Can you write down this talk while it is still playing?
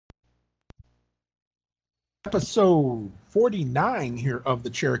Episode 49 here of the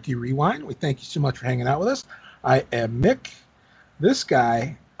Cherokee Rewind. We thank you so much for hanging out with us. I am Nick. This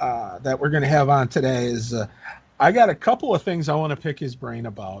guy that we're going to have on today is, I got a couple of things I want to pick his brain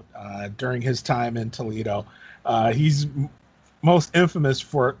about during his time in Toledo. He's most infamous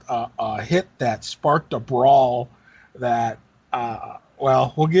for a hit that sparked a brawl that,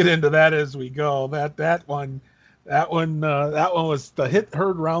 well, we'll get into that as we go. That one was the hit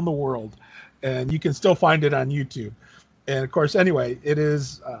heard around the world, and you can still find it on YouTube. And of course, anyway, it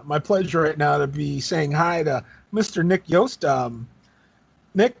is my pleasure right now to be saying hi to Mr. Nik Jost.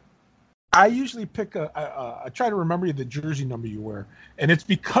 Nick, I usually pick I try to remember the jersey number you wear, and it's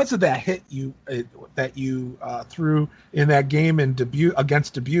because of that hit that you threw in that game in Dubuque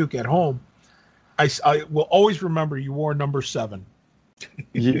against Dubuque at home. I will always remember you wore number 7.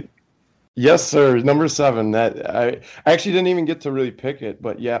 Yes, sir. Number 7. That I actually didn't even get to really pick it,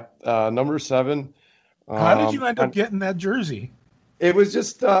 but yeah, number 7. How did you end up getting that jersey? It was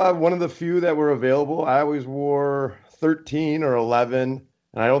just one of the few that were available. I always wore 13 or 11,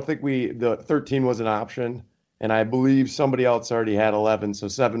 and I don't think the 13 was an option, and I believe somebody else already had 11, so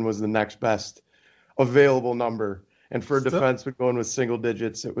 7 was the next best available number. And for a defenseman going with single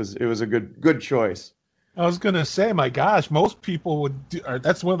digits, it was a good choice. I was going to say, my gosh, most people would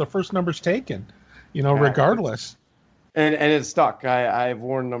that's one of the first numbers taken, regardless. And it stuck. I've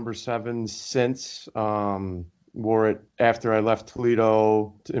worn number 7 since. Wore it after I left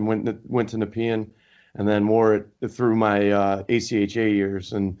Toledo and went to Nepean, and then wore it through my ACHA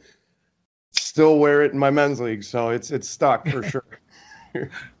years, and still wear it in my men's league. So it's stuck for sure.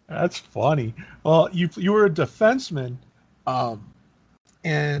 That's funny. Well, you were a defenseman,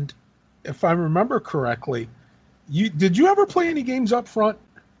 and if I remember correctly, did you ever play any games up front?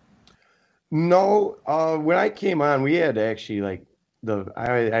 No. When I came on, we had actually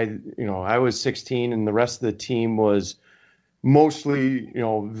I was 16, and the rest of the team was mostly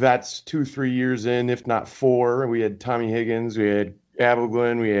vets 2-3 years in, if not 4. We had Tommy Higgins, we had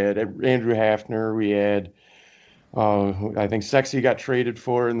Aberglin, we had Andrew Hafner, we had I think Sexy got traded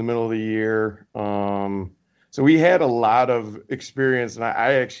for in the middle of the year. So we had a lot of experience, and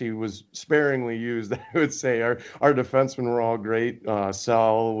I actually was sparingly used. I would say our defensemen were all great.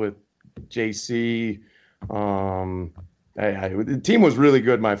 Sel with JC. The team was really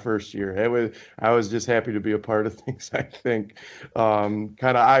good my first year. I was just happy to be a part of things. I think kind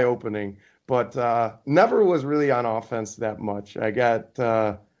of eye opening, but never was really on offense that much. I got.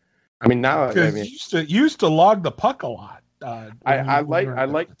 You used to log the puck a lot. I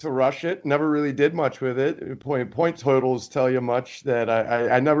like to rush it. Never really did much with it. Point totals tell you much that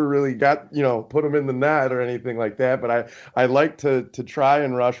I never really got put them in the net or anything like that. But I like to try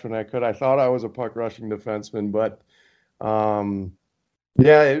and rush when I could. I thought I was a puck rushing defenseman, but I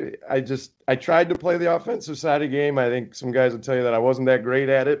tried to play the offensive side of the game. I think some guys would tell you that I wasn't that great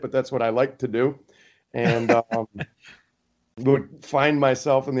at it, but that's what I like to do, and would find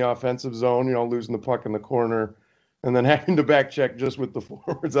myself in the offensive zone, losing the puck in the corner, and then having to back check just with the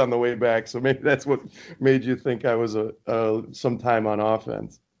forwards on the way back. So maybe that's what made you think I was some time on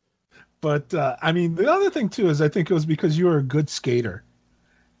offense. But the other thing too is I think it was because you were a good skater.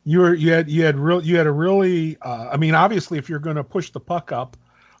 You had a really obviously if you're going to push the puck up,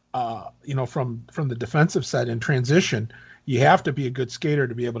 from the defensive side in transition, you have to be a good skater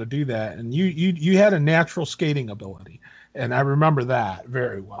to be able to do that. And you had a natural skating ability, and I remember that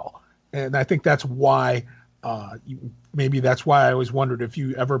very well. And I think that's why. Maybe that's why I always wondered if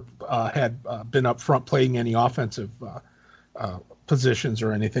you ever had been up front playing any offensive positions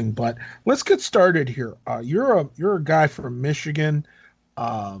or anything. But let's get started here. You're a guy from Michigan.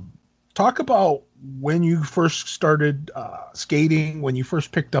 Talk about when you first started skating, when you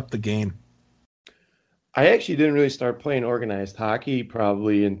first picked up the game. I actually didn't really start playing organized hockey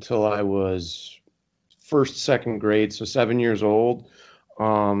probably until I was second grade, so 7 years old.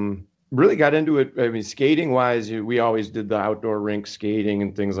 Really got into it. I mean, skating wise, we always did the outdoor rink skating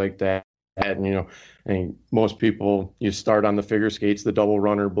and things like that. And most people, you start on the figure skates, the double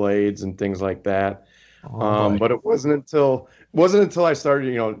runner blades and things like that. But it wasn't until I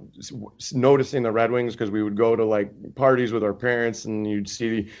started, noticing the Red Wings, because we would go to like parties with our parents, and you'd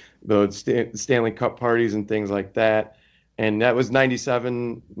see the Stanley Cup parties and things like that. And that was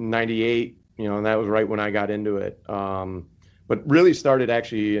 97, 98, and that was right when I got into it. But really started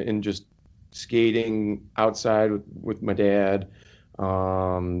actually in just skating outside with my dad,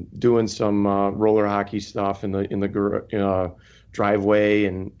 doing some roller hockey stuff in the driveway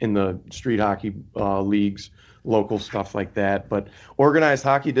and in the street hockey leagues, local stuff like that. But organized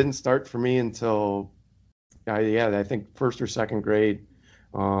hockey didn't start for me until I think first or second grade.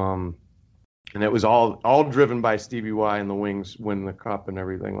 And it was all driven by Stevie Y and the Wings winning the cup and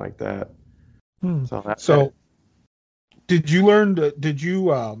everything like that. Hmm. So So did you learn to, did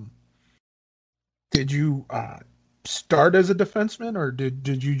you start as a defenseman, or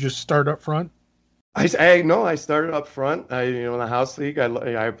did you just start up front? I no, I started up front. In the house league,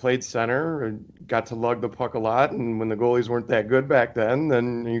 I played center and got to lug the puck a lot. And when the goalies weren't that good back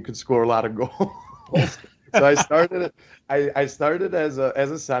then you could score a lot of goals. So I started as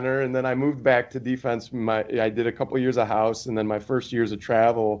a center, and then I moved back to defense. I did a couple years of house, and then my first years of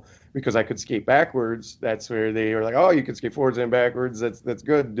travel, because I could skate backwards. That's where they were like, "Oh, you can skate forwards and backwards. That's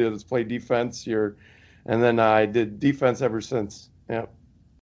good. Let's play defense." And then I did defense ever since. Yeah.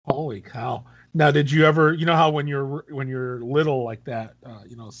 Holy cow! Now, did you ever, how when you're little like that,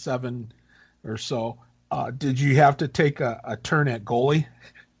 7 or so, did you have to take a turn at goalie?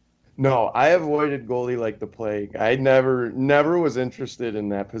 No, I avoided goalie like the plague. I never was interested in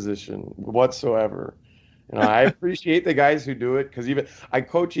that position whatsoever. I appreciate the guys who do it because even I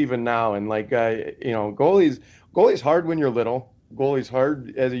coach even now, and like goalie's hard when you're little. Goalie's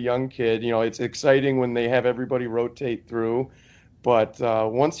hard as a young kid. It's exciting when they have everybody rotate through, but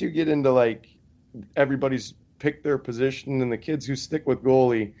once you get into like everybody's picked their position and the kids who stick with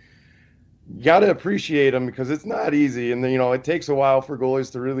goalie, you got to appreciate them because it's not easy, and it takes a while for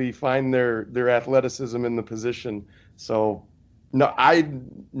goalies to really find their athleticism in the position. So, no,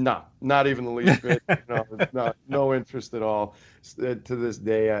 not even the least bit. No interest at all. To this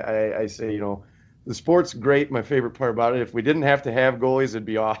day, I say the sport's great. My favorite part about it, if we didn't have to have goalies, it'd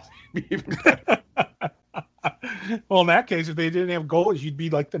be awesome. It'd be even better. Well, in that case, if they didn't have goalies, you'd be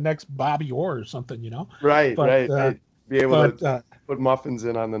like the next Bobby Orr or something. Right, But right. I'd be able but to put muffins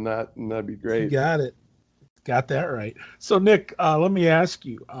in on the net, and that'd be you great. got it, got that right. So Nick, let me ask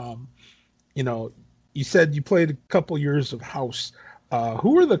you. You know, you said you played a couple years of house.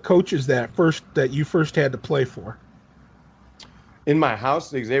 Who were the coaches that you first had to play for? In my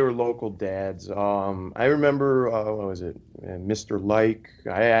house leagues, they were local dads. I remember, what was it, Mr. Like.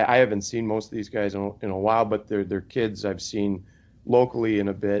 I haven't seen most of these guys in a while, but they're kids I've seen locally in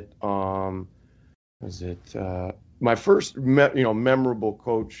a bit. Was it my first memorable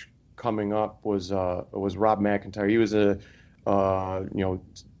coach coming up was Rob McIntyre. He was a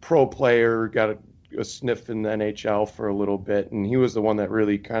pro player, got a sniff in the NHL for a little bit, and he was the one that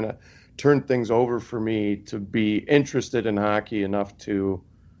really kind of turned things over for me to be interested in hockey enough to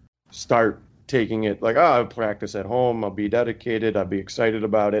start taking it like, oh, I'll practice at home, I'll be dedicated, I'll be excited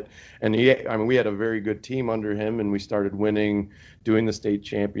about it. And we had a very good team under him, and we started winning, doing the state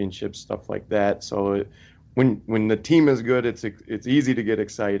championships, stuff like that. So when the team is good, it's easy to get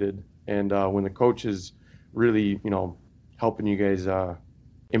excited, and when the coach is really helping you guys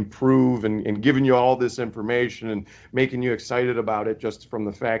improve and giving you all this information and making you excited about it just from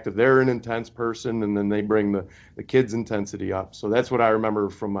the fact that they're an intense person, and then they bring the kids' intensity up. So that's what I remember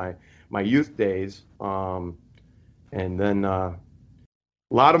from my youth days. And then a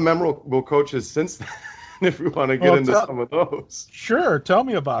lot of memorable coaches since then, if we want to get Well, into some of those. sure. Tell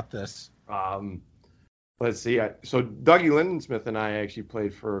me about this. Um, let's see. So Dougie Lindensmith and I actually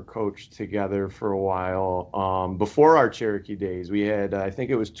played for a coach together for a while. Before our Cherokee days, we had, I think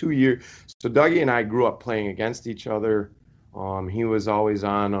it was 2 years. So Dougie and I grew up playing against each other. He was always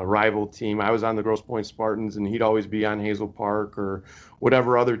on a rival team. I was on the Grosse Pointe Spartans, and he'd always be on Hazel Park or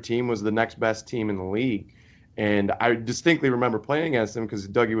whatever other team was the next best team in the league. And I distinctly remember playing against him because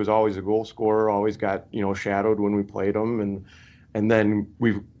Dougie was always a goal scorer, always got shadowed when we played him, and then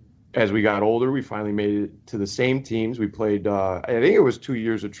as we got older, we finally made it to the same teams. We played, I think it was 2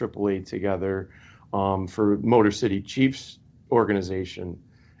 years of AAA together for Motor City Chiefs organization.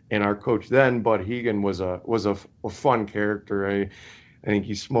 And our coach then, Bud Hegan, was a fun character. I think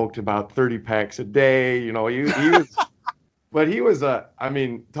he smoked about 30 packs a day. He was, but he was I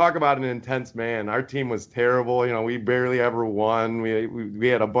mean, talk about an intense man. Our team was terrible. We barely ever won. We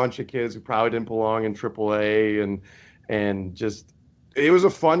had a bunch of kids who probably didn't belong in AAA, and just it was a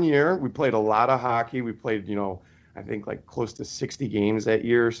fun year. We played a lot of hockey. We played, I think like close to 60 games that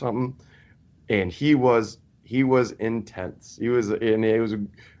year or something. And he was intense. And it was a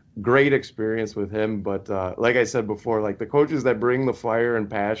great experience with him. But like I said before, like the coaches that bring the fire and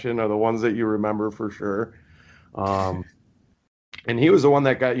passion are the ones that you remember for sure. And he was the one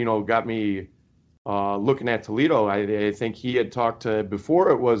that got me looking at Toledo. I think he had talked to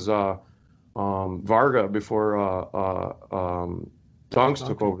before it was Varga, before Dunks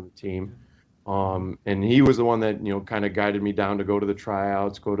took over the team. And he was the one that, kind of guided me down to go to the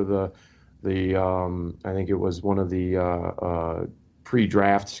tryouts, go to the I think it was one of the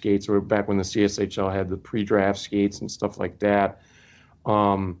pre-draft skates, or back when the CSHL had the pre-draft skates and stuff like that.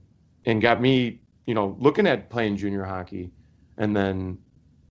 and got me, looking at playing junior hockey. And then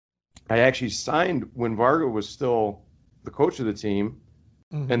I actually signed when Varga was still the coach of the team,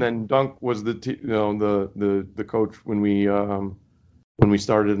 and Hmm. then Dunk was the coach when we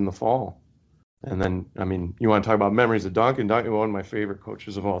started in the fall. And then, I mean, you want to talk about memories of Dunk, and Dunk was one of my favorite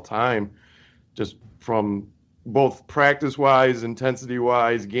coaches of all time, just from both practice wise, intensity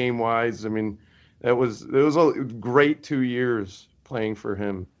wise, game wise. I mean, it was a great 2 years playing for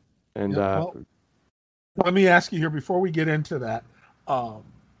him. And Yeah. Well, let me ask you here before we get into that. Um,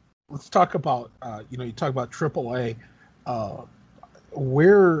 let's talk about you talk about AAA. Uh,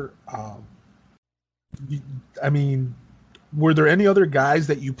 where you, I mean, were there any other guys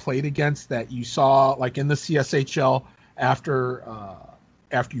that you played against that you saw like in the CSHL after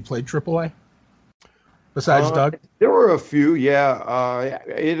you played AAA besides uh, Doug? there were a few, yeah. I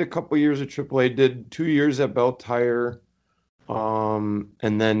did a couple years at AAA, did 2 years at Bell Tire, and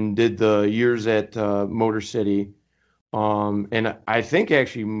then did the years at Motor City. And I think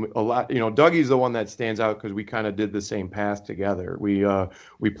actually a lot, Dougie's the one that stands out because we kind of did the same path together.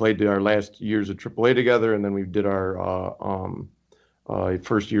 We played our last years of AAA together, and then we did our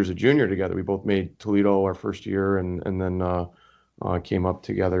first years of junior together. We both made Toledo our first year, and then came up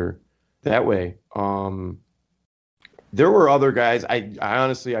together that way. There were other guys. I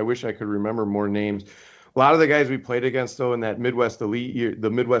honestly, I wish I could remember more names. A lot of the guys we played against, though, in that Midwest Elite year, the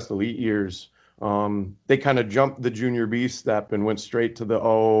Midwest Elite years, they kind of jumped the junior B step and went straight to the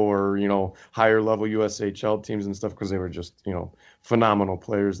O or higher level USHL teams and stuff because they were just phenomenal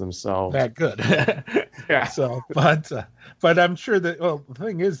players themselves. That good. Yeah. So, but I'm sure that the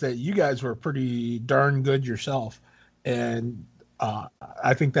thing is that you guys were pretty darn good yourself, and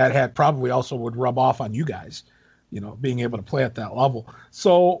I think that had probably also would rub off on you guys, being able to play at that level.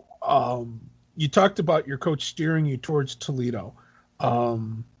 So, you talked about your coach steering you towards Toledo.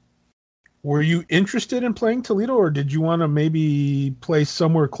 Um, were you interested in playing Toledo, or did you want to maybe play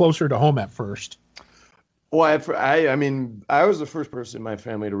somewhere closer to home at first? Well, I mean, I was the first person in my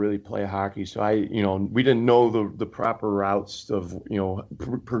family to really play hockey, so we didn't know the proper routes of,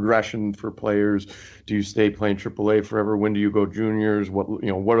 progression for players. Do you stay playing AAA forever? When do you go juniors? What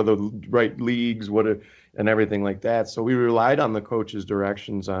are the right leagues? And everything like that. So we relied on the coach's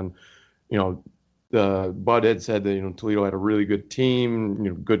directions on, you know, the Bud had said that, Toledo had a really good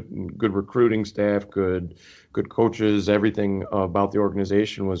team, good recruiting staff, good coaches, everything about the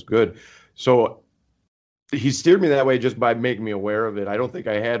organization was good. So he steered me that way just by making me aware of it. I don't think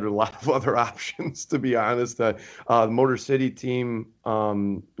I had a lot of other options, to be honest. The Motor City team,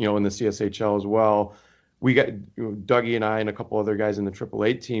 in the CSHL as well. We got Dougie and I and a couple other guys in the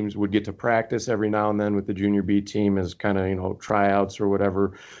AAA teams would get to practice every now and then with the Junior B team as kind of tryouts or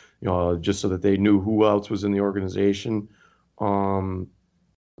whatever, just so that they knew who else was in the organization. But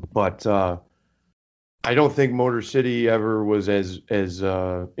I don't think Motor City ever was as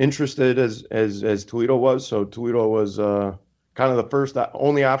interested as Toledo was. So Toledo was kind of the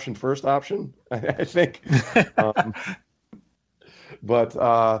only option, first option, I think. Um, but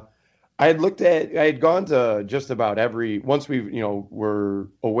I had gone to just about every, once we, were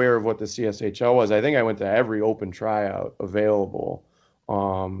aware of what the CSHL was, I think I went to every open tryout available.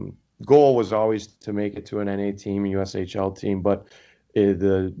 Goal was always to make it to an NA team, USHL team, but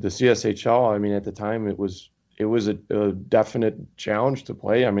the CSHL, I mean, at the time it was a definite challenge to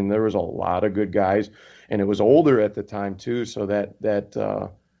play. I mean, there was a lot of good guys, and it was older at the time too, so that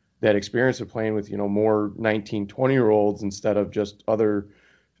experience of playing with more 19, 20-year olds instead of just other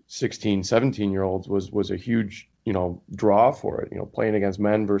 16, 17-year olds was a huge draw for it. Playing against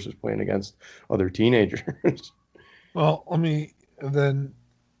men versus playing against other teenagers. Well, let me then.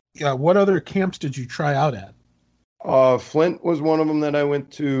 Yeah, what other camps did you try out at? Flint was one of them that I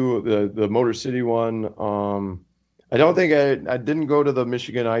went to, the Motor City one. I don't think I didn't go to the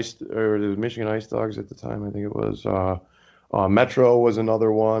Michigan Ice or the Michigan Ice Dogs at the time. I think it was Metro was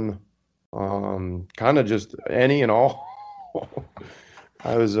another one. Kind of just any and all.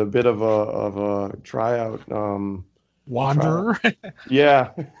 I was a bit of a tryout. Tryout. Wanderer.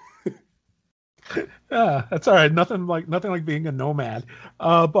 Yeah. Yeah, that's all right. Nothing like being a nomad.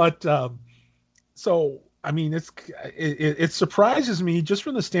 But so I mean, it surprises me just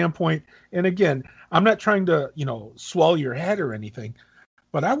from the standpoint. And again, I'm not trying to swell your head or anything,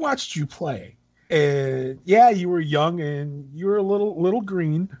 but I watched you play, and yeah, you were young and you were a little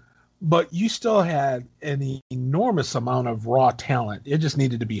green, but you still had an enormous amount of raw talent. It just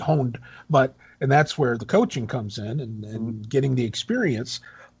needed to be honed. And that's where the coaching comes in and getting the experience.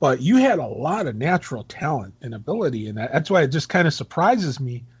 But you had a lot of natural talent and ability, and that's why it just kind of surprises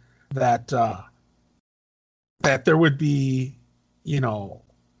me that that there would be, you know,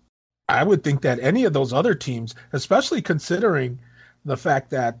 I would think that any of those other teams, especially considering the fact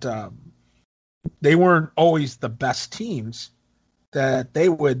that they weren't always the best teams, that they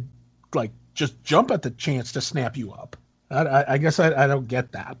would like just jump at the chance to snap you up. I guess I don't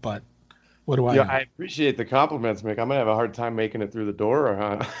get that, but what do I Yeah, know? I appreciate the compliments, Mick. I'm gonna have a hard time making it through the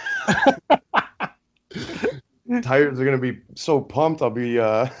door. Tires are gonna be so pumped. I'll be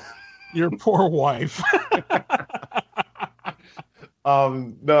Your poor wife.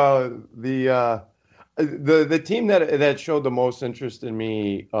 no, the team that showed the most interest in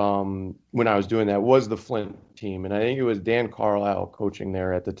me when I was doing that was the Flint team, and I think it was Dan Carlisle coaching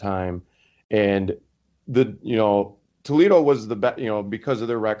there at the time, and Toledo was the best, because of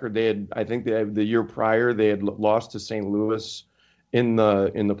their record. They had, I think, the year prior they had lost to St. Louis in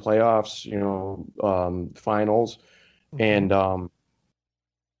the playoffs, finals, Mhm.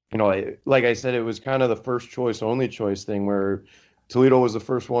 and like I said, it was kind of the first choice, only choice thing where Toledo was the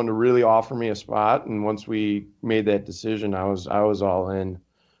first one to really offer me a spot, and once we made that decision, I was all in.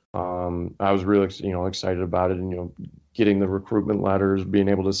 I was really excited about it, and getting the recruitment letters, being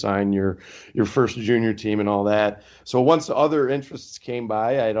able to sign your first junior team, and all that. So once the other interests came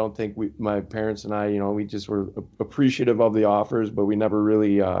by, I don't think my parents and I, we just were appreciative of the offers, but we never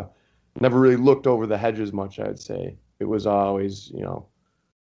really looked over the hedges much. I'd say it was always,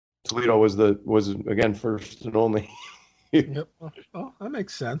 Toledo was again first and only. Yep. Oh, that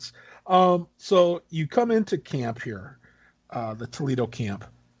makes sense. So you come into camp here, the Toledo camp.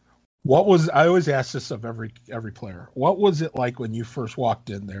 I always ask this of every player. What was it like when you first walked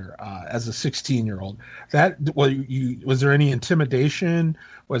in there as a 16-year-old? Was there any intimidation?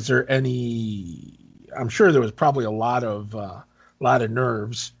 Was there any? I'm sure there was probably a lot of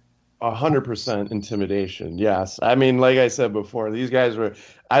nerves. 100% intimidation. Yes. I mean, like I said before, these guys were,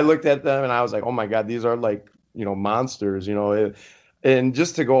 I looked at them and I was like, oh my God, these are like, monsters, and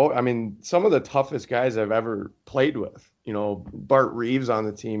just to go, I mean, some of the toughest guys I've ever played with, Bart Reeves on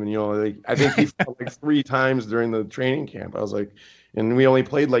the team. And, like, I think he fought like 3 times during the training camp. I was like, and we only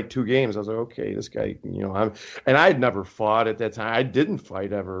played like 2 games. I was like, okay, this guy, and I had never fought at that time. I didn't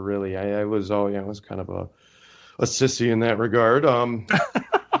fight ever really. I was, oh yeah, I was kind of a sissy in that regard.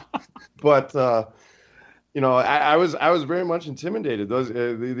 But I was very much intimidated.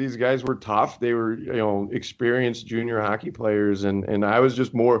 These guys were tough. They were experienced junior hockey players, and I was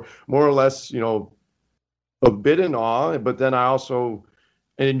just more or less a bit in awe. But then I also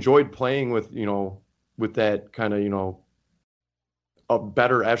enjoyed playing with that kind of a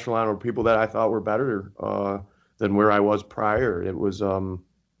better echelon of people that I thought were better than where I was prior. It was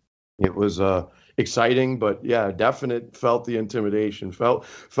exciting, but yeah, definite felt the intimidation, felt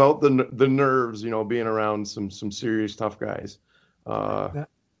the nerves, being around some serious tough guys. Uh, Now,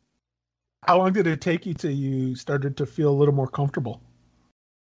 how long did it take you till you started to feel a little more comfortable?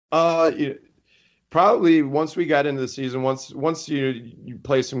 uh, Probably once we got into the season, once you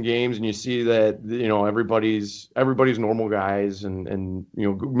play some games and you see that everybody's normal guys, and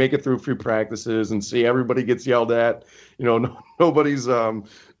make it through a few practices and see everybody gets yelled at, no, nobody's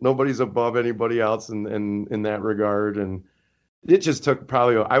above anybody else in that regard. And it just took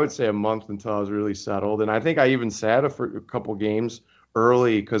probably, I would say, a month until I was really settled. And I think I even sat for a couple games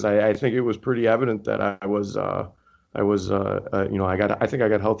early because I think it was pretty evident that I think I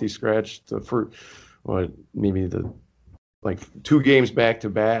got healthy scratched for what, maybe the like 2 games back to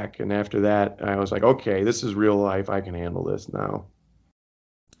back, and after that I was like, okay, this is real life. I can handle this now.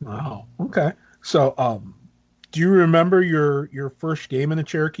 Wow. Okay. So, do you remember your first game in a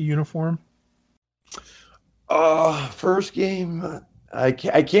Cherokee uniform? First game, I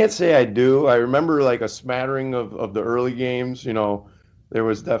can't say I do. I remember like a smattering of the early games. There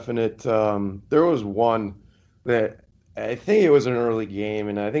was there was one that I think it was an early game,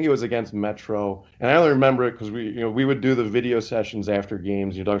 and I think it was against Metro. And I only remember it because we would do the video sessions after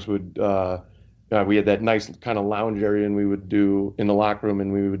games. Ducks would we had that nice kind of lounge area, and we would do in the locker room,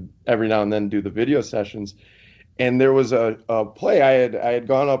 and we would every now and then do the video sessions. And there was a play I had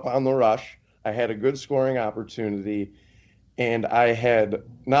gone up on the rush. I had a good scoring opportunity, and I had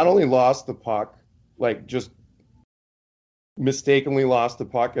not only lost the puck, like just mistakenly lost the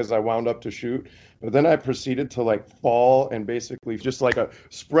puck as I wound up to shoot, but then I proceeded to like fall and basically just like a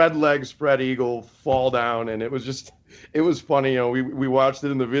spread leg, spread eagle, fall down, and it was funny. We watched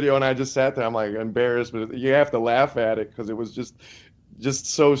it in the video, and I just sat there. I'm like embarrassed, but you have to laugh at it because it was just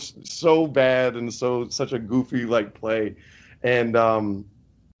so bad and such a goofy like play, and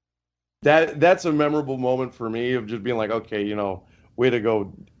that's a memorable moment for me of just being like, okay, way to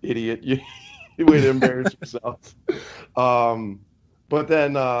go, idiot, you way to embarrass yourself. Um, but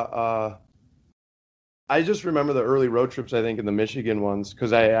then I just remember the early road trips, I think, in the Michigan ones,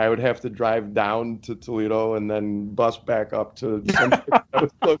 because I would have to drive down to Toledo and then bus back up to somewhere that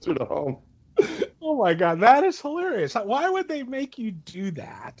was closer to home. Oh my God, that is hilarious. Why would they make you do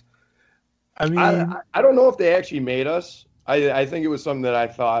that? I I, mean, I don't know if they actually made us. I think it was something that I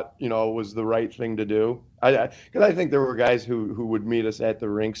thought, was the right thing to do. Because I think there were guys who would meet us at the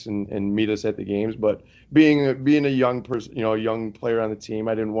rinks and meet us at the games. But being a young person, a young player on the team,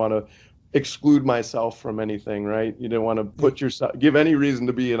 I didn't want to exclude myself from anything, right? You didn't want to give any reason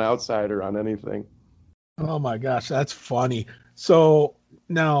to be an outsider on anything. oh my gosh, that's funny. So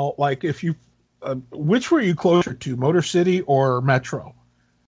now, like, which were you closer to, Motor City or Metro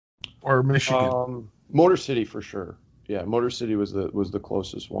or Michigan? Motor City for sure. Yeah, Motor City was the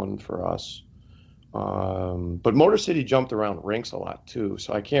closest one for us. But Motor City jumped around rinks a lot too,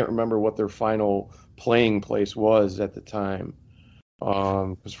 so I can't remember what their final playing place was at the time.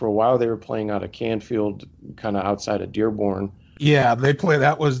 Because for a while they were playing out of Canfield, kind of outside of Dearborn. Yeah, they play.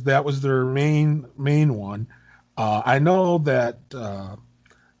 That was their main one. I know that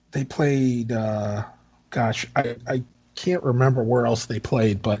they played. Gosh, I can't remember where else they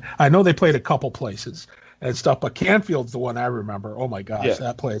played, but I know they played a couple places and stuff. But Canfield's the one I remember. Oh my gosh, Yeah.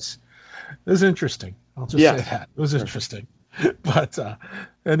 that place is interesting. I'll just say that it was interesting. But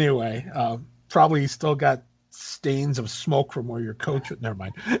anyway, probably still got stains of smoke from where your coach. Never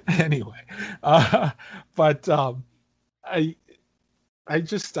mind. Anyway, but I I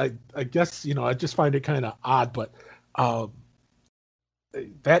guess I just find it kind of odd, but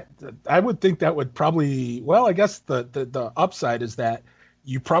that I would think that would probably, well, I guess the upside is that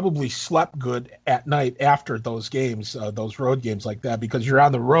you probably slept good at night after those games, those road games like that, because you're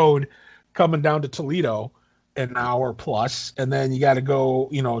on the road coming down to Toledo an hour plus, and then you got to go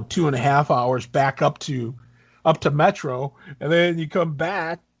 2.5 hours back up to Metro, and then you come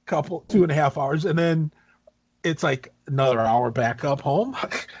back 2.5 hours, and then it's like another hour back up home.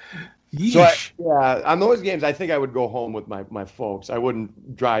 So on those games, I think I would go home with my folks. I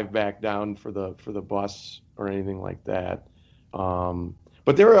wouldn't drive back down for the bus or anything like that.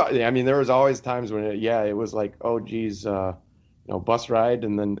 But there was always times when it was like, oh geez, bus ride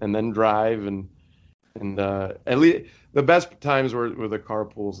and then drive and at least the best times were the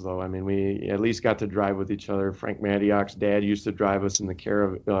carpools though. I mean, we at least got to drive with each other. Frank Mattiak's dad used to drive us in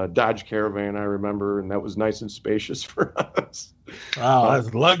the Dodge Caravan, I remember, and that was nice and spacious for us. Wow,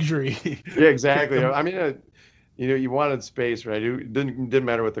 that's luxury. Yeah, exactly. I mean, you wanted space, right? It didn't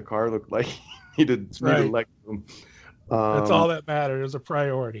matter what the car looked like. You needed a leg room. That's all that mattered. It was a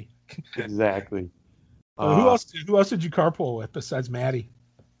priority. Exactly. Who else did you carpool with besides Maddie?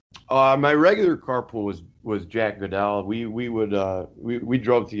 My regular carpool was Jack Goodell. We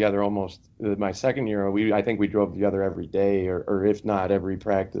drove together almost my second year. I think we drove together every day, or if not every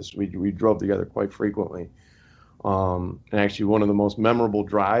practice. We drove together quite frequently. And actually, one of the most memorable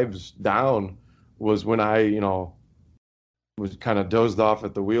drives down was when I was kind of dozed off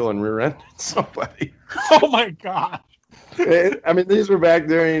at the wheel and rear-ended somebody. Oh my God. I mean, these were back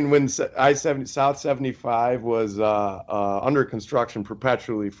during when I-70 South 75 was under construction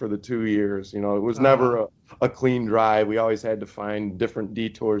perpetually for the 2 years. It was never a clean drive. We always had to find different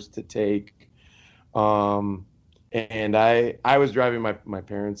detours to take. And I was driving my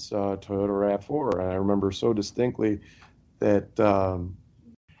parents' Toyota RAV4, and I remember so distinctly that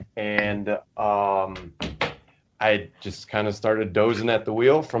I just kind of started dozing at the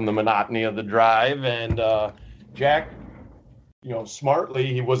wheel from the monotony of the drive, and Jack,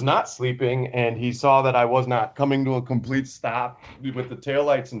 smartly, he was not sleeping, and he saw that I was not coming to a complete stop with the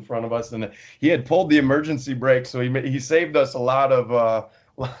taillights in front of us, and he had pulled the emergency brake, so he saved us a lot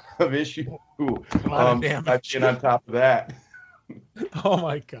of issue. A lot of damage. Being on top of that. Oh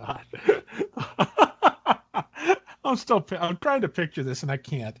my God. I'm trying to picture this and I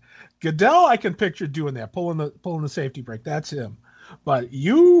can't. Goodell, I can picture doing that, pulling the safety brake. That's him. But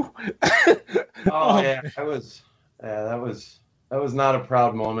you yeah, that was not a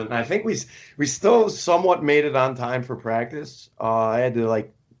proud moment. And I think we still somewhat made it on time for practice. I had to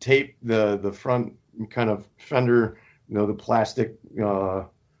tape the front kind of fender, the plastic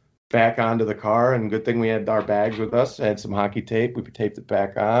back onto the car, and good thing we had our bags with us. I had some hockey tape. We taped it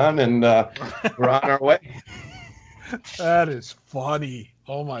back on, and we're on our way. That is funny.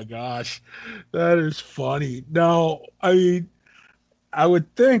 Oh my gosh, that is funny. No, I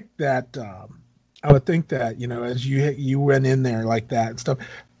would think that as you went in there like that and stuff,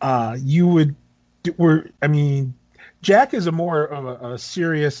 Jack is a more of a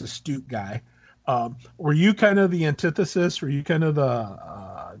serious, astute guy. Were you kind of the antithesis? Were you kind of the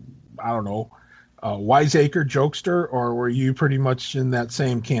wiseacre jokester, or were you pretty much in that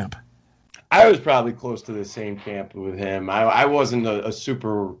same camp? I was probably close to the same camp with him. I wasn't a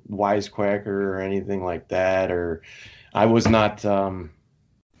super wisecracker or anything like that, or I was not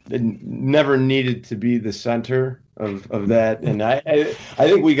never needed to be the center of that. And I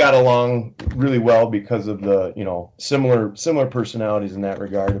think we got along really well because of the, similar personalities in that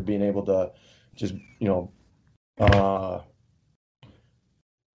regard of being able to just, uh,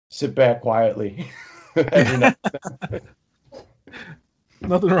 sit back quietly every night.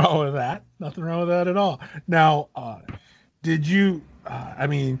 Nothing wrong with that. Nothing wrong with that at all. Now, did you? I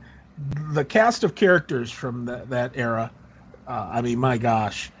mean, the cast of characters from that era. I mean, my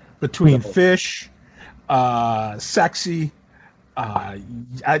gosh, between Fish, Sexy.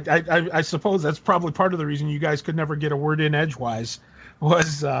 I suppose that's probably part of the reason you guys could never get a word in edgewise.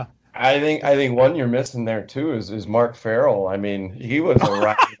 Was I think one you're missing there too is Mark Farrell. I mean, he was a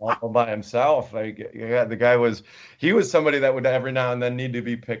rock all by himself. Like, yeah, he was somebody that would every now and then need to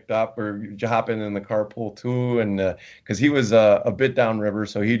be picked up or hop in the carpool too, and because he was a bit downriver,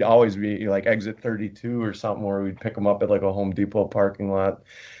 so he'd always be like exit 32 or something where we'd pick him up at like a Home Depot parking lot,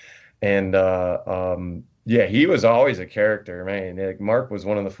 and yeah, he was always a character, man. Like, Mark was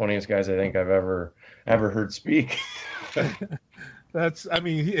one of the funniest guys I think I've ever heard speak. I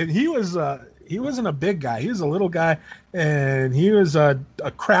mean, he wasn't a big guy. He was a little guy, and he was a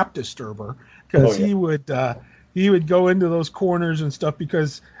crap disturber because yeah. he would go into those corners and stuff.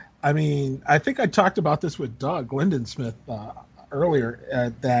 Because, I mean, I think I talked about this with Doug Lindensmith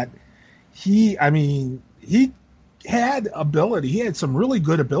earlier, that he had ability. He had some really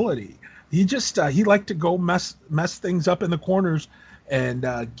good ability. He just he liked to go mess things up in the corners and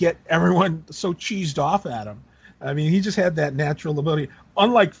get everyone so cheesed off at him. I mean, he just had that natural ability.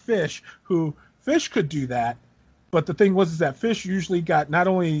 Unlike Fish could do that, but the thing was is that Fish usually got not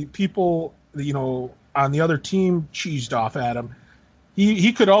only people, on the other team cheesed off at him,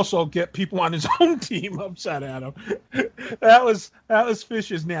 he could also get people on his own team upset at him. That was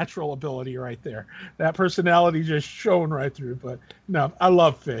Fish's natural ability right there. That personality just shone right through. But no, I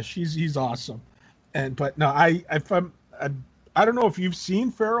love Fish. He's awesome. But no, I don't know if you've seen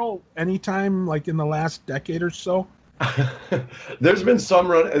Farrell anytime, like in the last decade or so. There's been some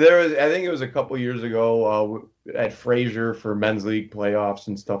run. I think it was a couple years ago at Fraser for men's league playoffs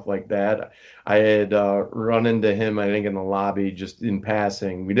and stuff like that. I had run into him, I think, in the lobby just in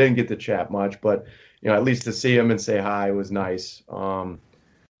passing. We didn't get to chat much, but at least to see him and say hi was nice. No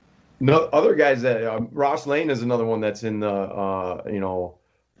other guys that Ross Lane is another one that's in the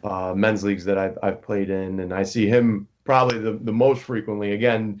men's leagues that I've played in, and I see him probably the most frequently.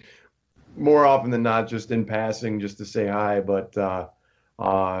 Again, more often than not, just in passing, just to say hi. But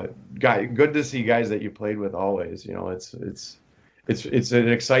good to see guys that you played with always. It's an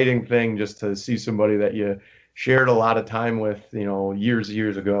exciting thing just to see somebody that you shared a lot of time with,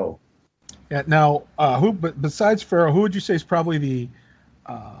 years ago. Yeah. Now, besides Farrell, who would you say is probably the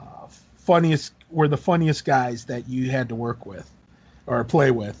funniest guys that you had to work with or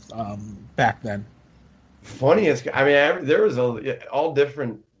play with back then? Funniest. I mean, there was all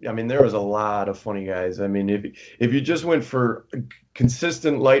different. I mean, there was a lot of funny guys. I mean, if you just went for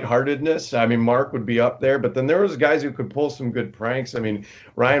consistent lightheartedness, I mean, Mark would be up there. But then there was guys who could pull some good pranks. I mean,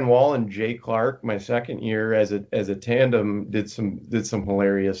 Ryan Wall and Jay Clark, my second year as a tandem, did some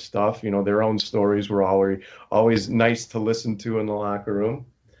hilarious stuff. Their own stories were always nice to listen to in the locker room.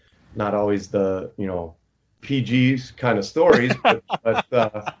 Not always the PG's kind of stories,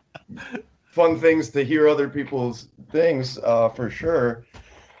 but fun things to hear other people's things for sure.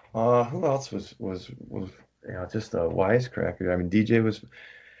 Who else was just a wisecracker? I mean, DJ was.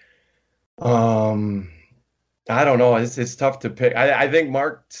 I don't know. It's tough to pick. I think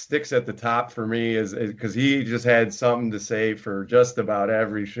Mark sticks at the top for me is because he just had something to say for just about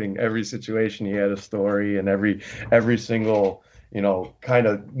everything, every situation. He had a story, and every single kind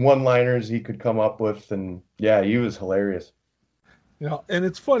of one-liners he could come up with, and yeah, he was hilarious. And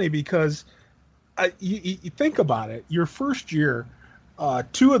it's funny because you think about it. Your first year,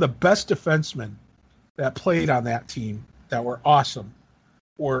 two of the best defensemen that played on that team that were awesome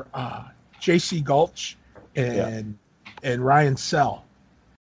were J.C. Gulch and Ryan Sell.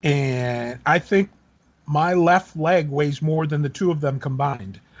 And I think my left leg weighs more than the two of them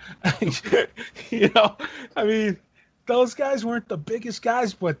combined. I mean, those guys weren't the biggest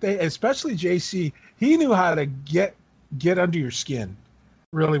guys, but especially JC, he knew how to get under your skin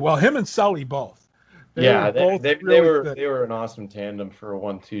really well. Him and Sully both. They were an awesome tandem for a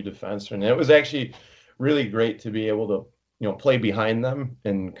 1-2 defenseman. It was actually really great to be able to play behind them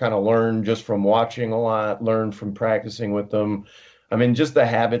and kind of learn just from watching a lot, learn from practicing with them. I mean, just the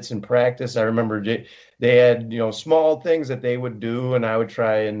habits in practice. I remember they had, small things that they would do, and I would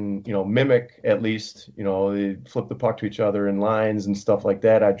try and, mimic at least. They flip the puck to each other in lines and stuff like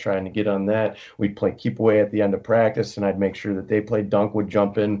that. I'd try and get on that. We'd play keep away at the end of practice, and I'd make sure that they played dunk, would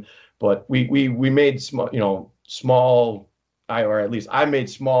jump in. But we made small, or at least I made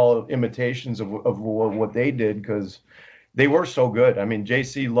small imitations of what they did because they were so good. I mean,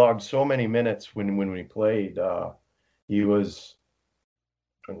 JC logged so many minutes when we played. He was,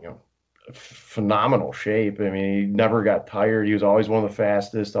 phenomenal shape. I mean, he never got tired. He was always one of the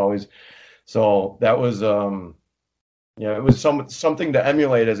fastest, always. So that was, it was something to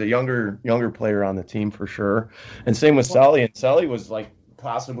emulate as a younger player on the team for sure. And same with Sully. And Sully was like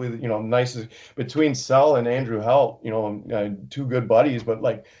possibly, nicest between Sell and Andrew Helt, two good buddies, but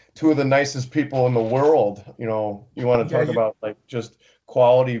like two of the nicest people in the world. You want to talk about like just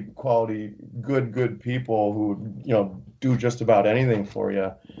quality, good people who, do just about anything for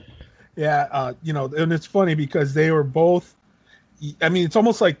you. Yeah, and it's funny because they were both. I mean, it's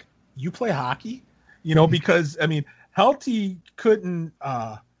almost like you play hockey, because I mean, Helty couldn't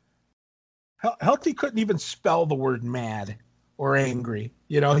even spell the word mad or angry.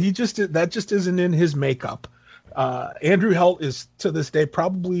 He just that just isn't in his makeup. Andrew Helt is to this day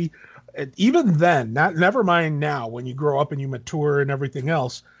probably, even then, never mind now when you grow up and you mature and everything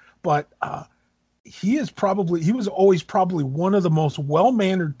else, but he was always probably one of the most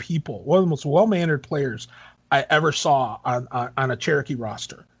well-mannered people, one of the most well-mannered players I ever saw on a Cherokee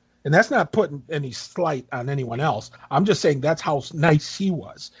roster. And that's not putting any slight on anyone else. I'm just saying that's how nice he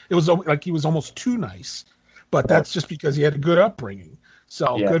was. It was like he was almost too nice, but that's just because he had a good upbringing.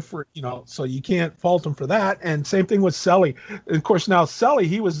 So good for, so you can't fault him for that. And same thing with Sully. And of course, now Sully,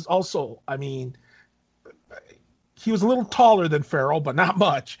 he was also, I mean, he was a little taller than Farrell, but not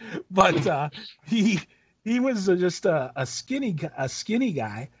much. But he was just a skinny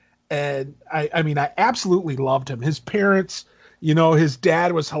guy, and I mean I absolutely loved him. His parents, his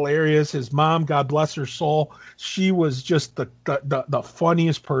dad was hilarious. His mom, God bless her soul, she was just the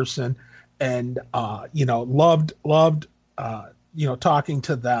funniest person, and loved talking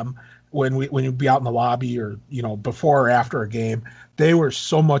to them when you'd be out in the lobby or before or after a game. They were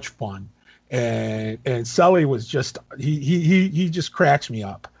so much fun. And Sully was just he just cracks me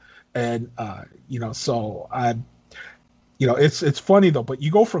up, and so I, it's funny though. But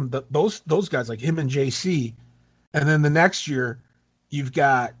you go from those guys like him and JC, and then the next year you've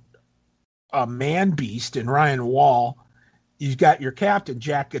got a man beast in Ryan Wall. You've got your captain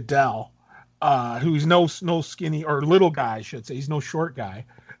Jack Goodell, who's no skinny or little guy, I should say. He's no short guy,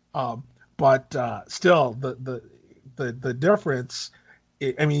 but still the difference.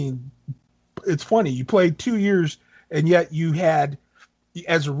 I mean, it's funny. You played 2 years, and yet you had,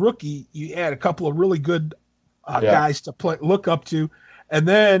 as a rookie, you had a couple of really good guys to look up to, and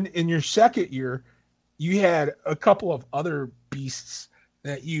then in your second year, you had a couple of other beasts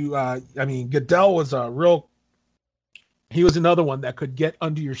that you. I mean, Goodell was he was another one that could get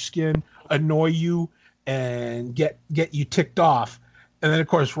under your skin, annoy you, and get you ticked off. And then of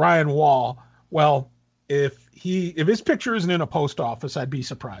course Ryan Wall. Well, if his picture isn't in a post office, I'd be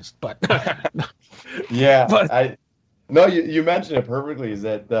surprised. But yeah, you mentioned it perfectly. Is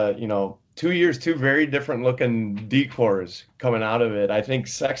that 2 years, two very different looking decors coming out of it. I think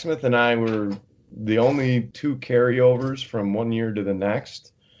Sexsmith and I were the only two carryovers from one year to the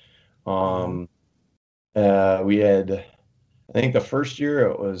next. We had, I think the first year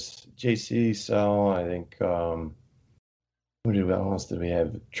it was JC Sell. I think who else did we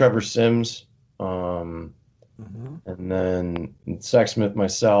have? Trevor Sims. And then Sexsmith,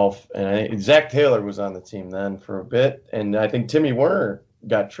 myself, and Zach Taylor was on the team then for a bit, and I think Timmy Werner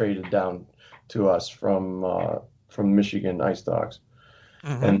got traded down to us from Michigan Ice Dogs,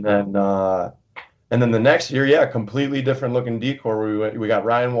 and then the next year, completely different looking decor. We got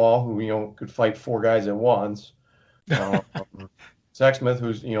Ryan Wall, who could fight four guys at once. Sexsmith,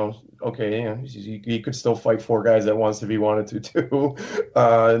 who's he could still fight four guys at once if he wanted to too,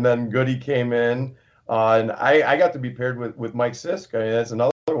 and then Goody came in. And I got to be paired with Mike Sisk. I mean, that's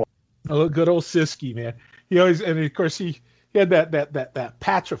another one. Oh, good old Siski, man. He always, and of course he had that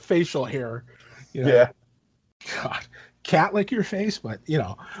patch of facial hair. Yeah. God, cat lick your face, but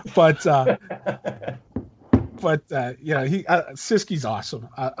Siski's awesome.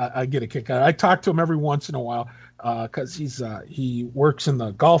 I get a kick out of it. I talk to him every once in a while because he works in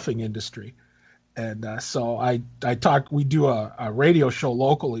the golfing industry, and so I talk. We do a radio show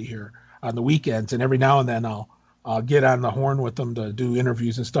locally here on the weekends, and every now and then I'll get on the horn with them to do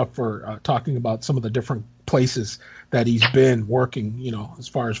interviews and stuff for talking about some of the different places that he's been working, as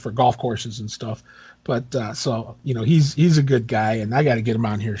far as for golf courses and stuff. But so he's a good guy, and I got to get him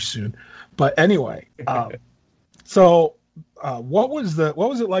on here soon. But anyway, so what was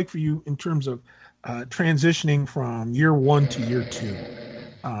it like for you in terms of transitioning from year one to year two?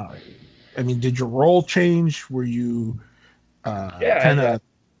 I mean, did your role change? Were you kind Yeah, of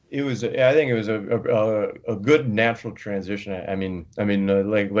it was. I think it was a good natural transition.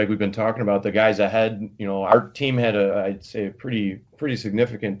 Like we've been talking about, the guys ahead. Our team had I'd say a pretty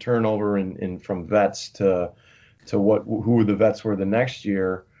significant turnover in from vets to who the vets were the next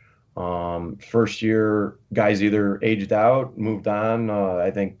year. First year, guys either aged out, moved on.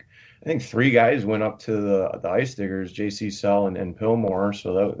 I think three guys went up to the Ice Diggers, J.C. Sell and Pillmore.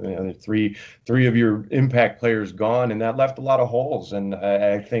 So that three of your impact players gone, and that left a lot of holes. And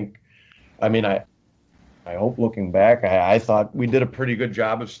I think, I hope looking back, I thought we did a pretty good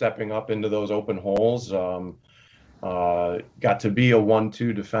job of stepping up into those open holes. Got to be a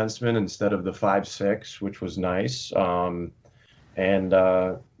 1-2 defenseman instead of the 5-6, which was nice. And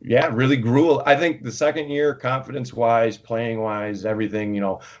really grew. I think the second year, confidence wise, playing wise, everything,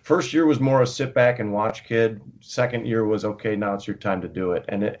 first year was more a sit back and watch kid. Second year was, okay, now it's your time to do it.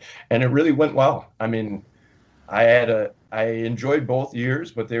 And it really went well. I mean, I enjoyed both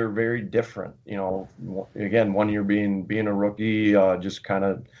years, but they were very different. Again, one year being a rookie, just kind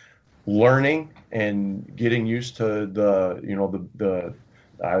of learning and getting used to the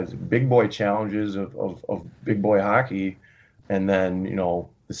big boy challenges of big boy hockey. And then,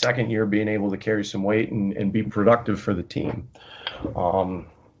 the second year being able to carry some weight and be productive for the team. I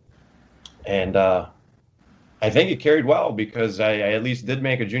think it carried well because I at least did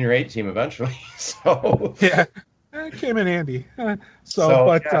make a junior 8 team eventually. So yeah, it came in handy. It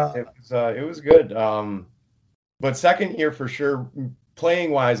was good. But second year for sure,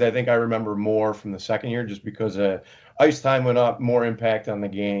 playing wise, I think I remember more from the second year just because ice time went up, more impact on the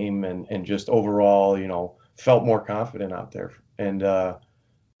game, and just overall, felt more confident out there. And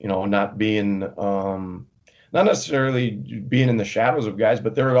not being not necessarily being in the shadows of guys,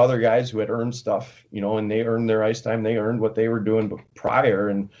 but there were other guys who had earned stuff, and they earned their ice time. They earned what they were doing prior,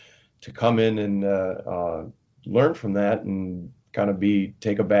 and to come in and learn from that and kind of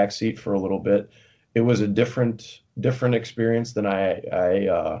take a back seat for a little bit. It was a different experience than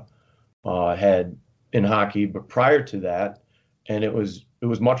I had in hockey, but prior to that, and it was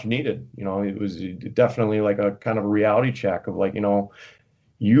much needed. It was definitely like a kind of a reality check of like,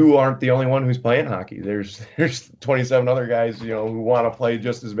 you aren't the only one who's playing hockey. There's 27 other guys, who want to play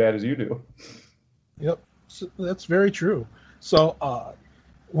just as bad as you do. Yep, so that's very true. So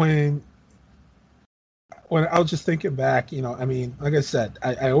when I was just thinking back, like I said,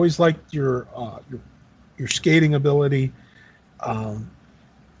 I always liked your skating ability.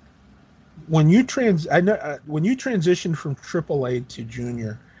 When you transitioned from AAA to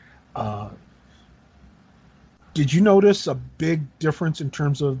junior, did you notice a big difference in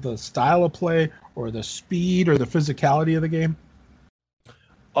terms of the style of play or the speed or the physicality of the game?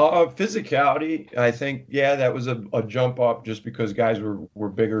 Physicality, I think, yeah, that was a jump up just because guys were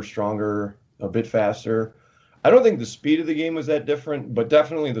bigger, stronger, a bit faster. I don't think the speed of the game was that different, but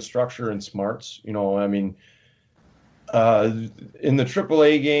definitely the structure and smarts. In the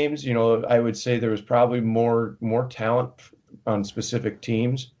AAA games, I would say there was probably more talent on specific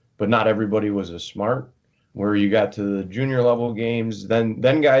teams, but not everybody was as smart. Where you got to the junior level games, then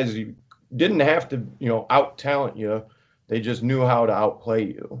guys didn't have to, out talent you. They just knew how to outplay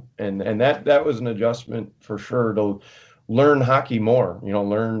you. And that was an adjustment for sure to learn hockey more,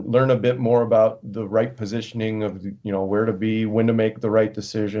 learn a bit more about the right positioning of, where to be, when to make the right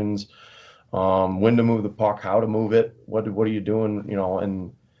decisions, when to move the puck, how to move it, what are you doing,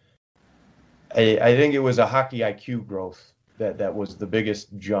 and I think it was a hockey IQ growth that was the biggest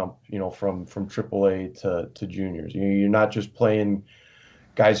jump, from AAA to juniors. You're not just playing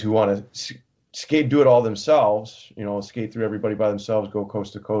guys who want to skate, do it all themselves, skate through everybody by themselves, go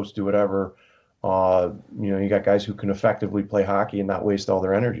coast to coast, do whatever. You got guys who can effectively play hockey and not waste all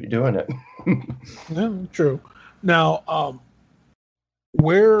their energy doing it. Yeah, true. Now,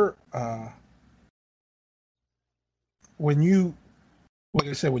 where like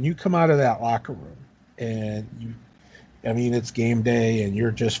I said, when you come out of that locker room and it's game day and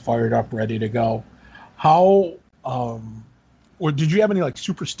you're just fired up, ready to go, how, or did you have any like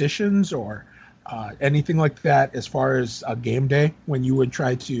superstitions or anything like that as far as a game day when you would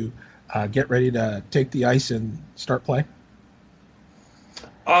try to get ready to take the ice and start play?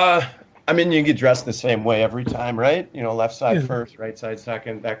 You get dressed the same way every time, right? Left side first, right side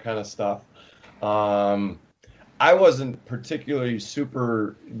second, that kind of stuff. I wasn't particularly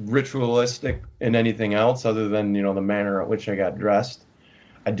super ritualistic in anything else other than, the manner at which I got dressed.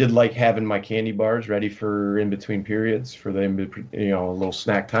 I did like having my candy bars ready for in between periods for the a little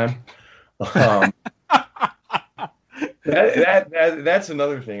snack time. Um, that's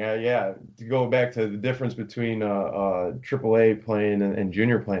another thing. Yeah, to go back to the difference between AAA playing and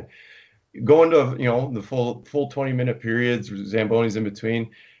junior playing, going to the full 20-minute periods, Zambonis in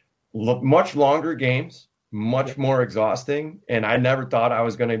between, much longer games, much more exhausting. And I never thought I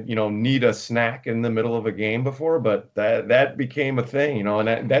was going to need a snack in the middle of a game before, but that became a thing,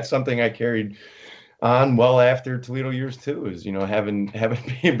 and that's something I carried on well after Toledo years too, is having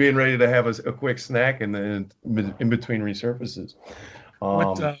being ready to have a quick snack and then in between resurfaces.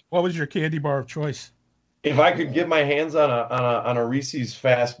 What was your candy bar of choice? If I could get my hands on a Reese's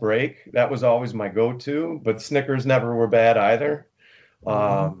Fast Break, that was always my go-to. But Snickers never were bad either.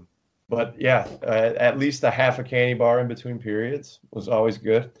 Mm-hmm. But yeah, at least a half a candy bar in between periods was always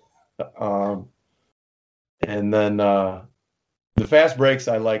good. And then the fast breaks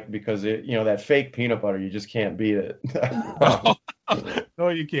I like because that fake peanut butter, you just can't beat it. No,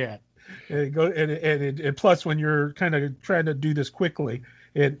 you can't. And plus when you're kind of trying to do this quickly,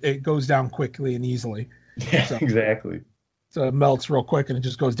 it goes down quickly and easily. Yeah, So, exactly. so it melts real quick and it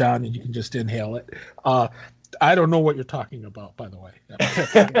just goes down and you can just inhale it. I don't know what you're talking about, by the way.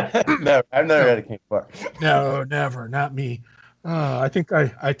 Never, I've never had a candy bar. No, never, not me. I think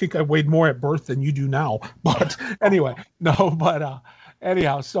I weighed more at birth than you do now. But anyway, no. But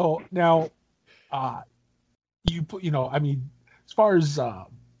anyhow, so now, I mean, as far as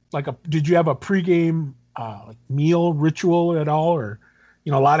did you have a pregame meal ritual at all, or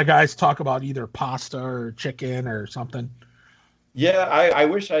a lot of guys talk about either pasta or chicken or something. Yeah, I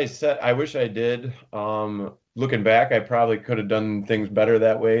wish I did. Looking back, I probably could have done things better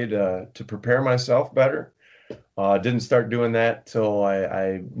that way to prepare myself better. Didn't start doing that till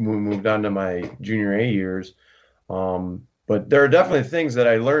I moved on to my junior A years. But there are definitely things that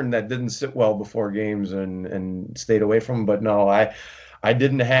I learned that didn't sit well before games and stayed away from. But no, I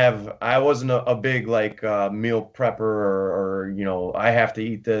wasn't a big meal prepper or I have to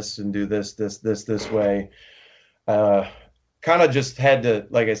eat this and do this way. Kind of just had to,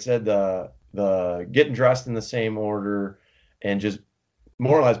 like I said, the getting dressed in the same order and just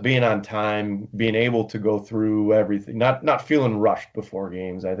more or less being on time, being able to go through everything, not feeling rushed before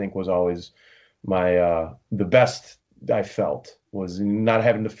games, I think was always my the best I felt was not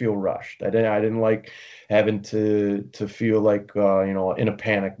having to feel rushed. I didn't like having to feel like in a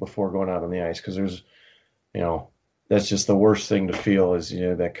panic before going out on the ice, because there's that's just the worst thing to feel, is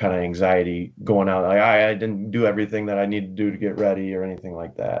that kind of anxiety going out. I didn't do everything that I need to do to get ready or anything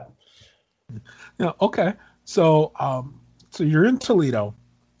like that. Yeah. Okay. So you're in Toledo,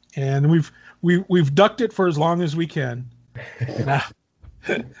 and we've ducked it for as long as we can. Now,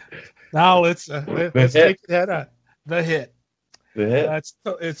 now let's take it head on. The hit. The hit.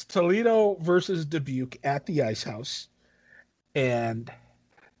 It's Toledo versus Dubuque at the Ice House, and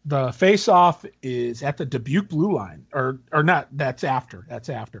the face-off is at the Dubuque blue line, or not. That's after.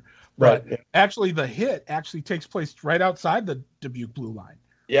 But right. Actually, the hit actually takes place right outside the Dubuque blue line.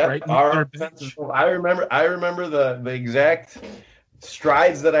 Yeah, right? I remember the exact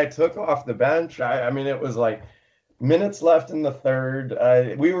strides that I took off the bench. I mean, it was like minutes left in the third.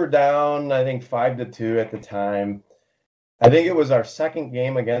 We were down, I think 5-2 at the time. I think it was our second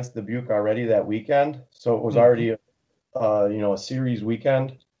game against Dubuque already that weekend, so it was already a series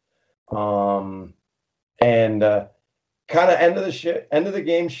weekend. And kind of end of the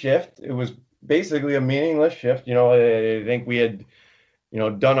game shift. It was basically a meaningless shift. I think we had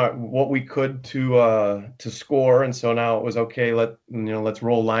done what we could to score, and so now it was okay. Let's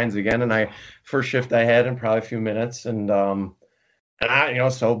roll lines again. And first shift I had in probably a few minutes, and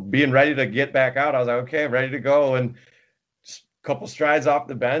so being ready to get back out, I was like, okay, I'm ready to go. And just a couple strides off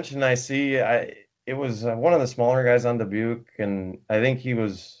the bench, and I see it was one of the smaller guys on Dubuque, and I think he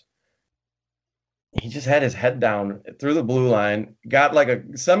just had his head down through the blue line, got like a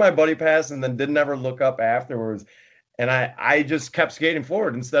semi buddy pass, and then didn't ever look up afterwards. And I just kept skating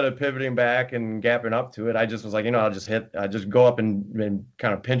forward instead of pivoting back and gapping up to it. I just was like, I'll just go up and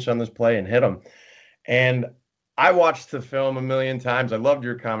kind of pinch on this play and hit him. And I watched the film a million times. I loved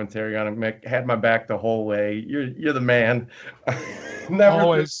your commentary on it, Mick. Had my back the whole way. You're the man. Never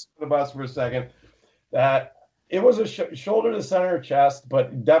Always the bus for a second. That it was a shoulder to center chest,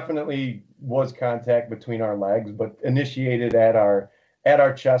 but definitely was contact between our legs, but initiated at our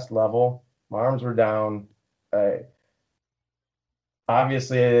chest level. My arms were down.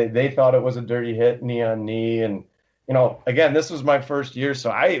 Obviously, they thought it was a dirty hit, knee on knee, and again, this was my first year, so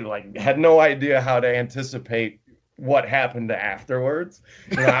I had no idea how to anticipate what happened afterwards.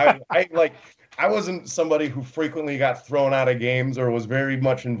 I wasn't somebody who frequently got thrown out of games or was very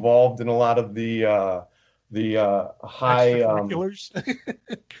much involved in a lot of the high extracurriculars.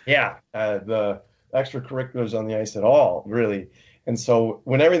 the extracurriculars on the ice at all, really. And so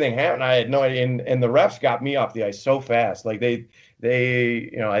when everything happened, I had no idea. And the refs got me off the ice so fast. Like I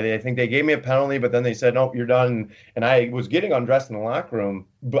think they gave me a penalty, but then they said, "Nope, you're done." And I was getting undressed in the locker room,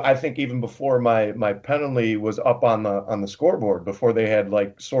 but I think even before my penalty was up on the scoreboard, before they had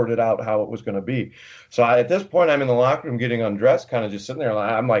like sorted out how it was going to be. So at this point, I'm in the locker room getting undressed, kind of just sitting there.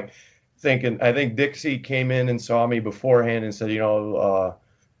 I'm like thinking. I think Dixie came in and saw me beforehand and said,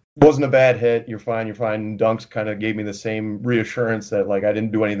 wasn't a bad hit. You're fine. You're fine. And Dunks kind of gave me the same reassurance that like I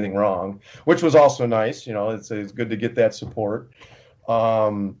didn't do anything wrong, which was also nice. It's good to get that support.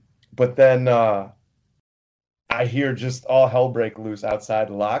 But then I hear just all hell break loose outside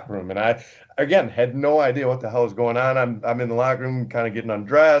the locker room, and I again had no idea what the hell was going on. I'm in the locker room, kind of getting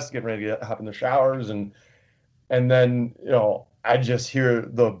undressed, getting ready to hop in the showers, and then I just hear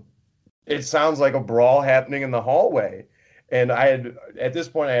it sounds like a brawl happening in the hallway. And at this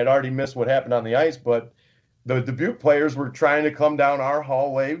point, I had already missed what happened on the ice, but the Dubuque players were trying to come down our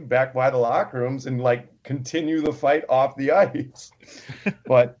hallway back by the locker rooms and like continue the fight off the ice.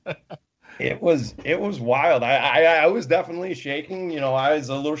 But it was wild. I was definitely shaking. I was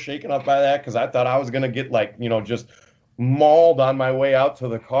a little shaken up by that because I thought I was going to get like, just mauled on my way out to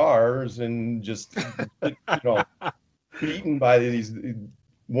the cars and just, beaten by these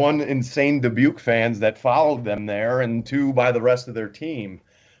one, insane Dubuque fans that followed them there, and two, by the rest of their team.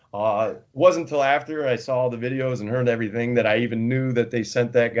 Wasn't until after I saw the videos and heard everything that I even knew that they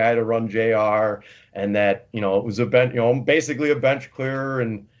sent that guy to run JR, and that it was a bench, basically a bench clearer.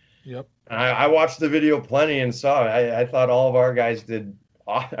 And yep, I watched the video plenty and saw it. I thought all of our guys did.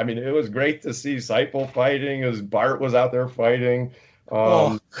 I mean, it was great to see Seipel fighting, as Bart was out there fighting.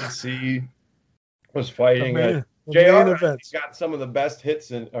 C was fighting. JR got some of the best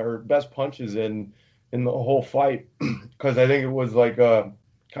hits or best punches in the whole fight, because I think it was like a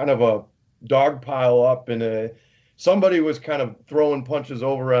kind of a dog pile up, and somebody was kind of throwing punches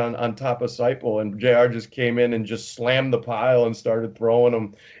over on top of Seipel, and JR just came in and just slammed the pile and started throwing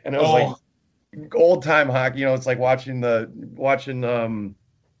them, and it was like old time hockey. It's like watching Slapshot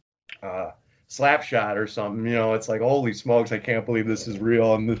or something. It's like, holy smokes, I can't believe this is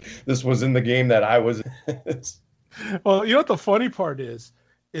real, and this was in the game that I was in. Well, what the funny part is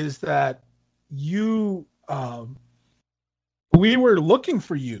that we were looking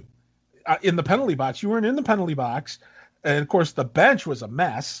for you in the penalty box. You weren't in the penalty box, and of course the bench was a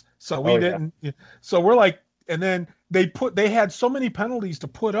mess. So we didn't. Yeah. So we're like, and then they had so many penalties to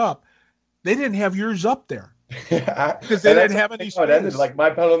put up, they didn't have yours up there because they didn't have any space. Like my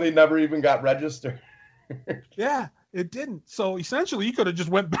penalty never even got registered. Yeah, it didn't. So essentially, you could have just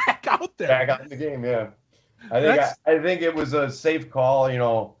went back out there. Back out in the game, yeah. I think it was a safe call,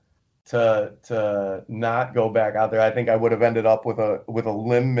 to not go back out there. I think I would have ended up with a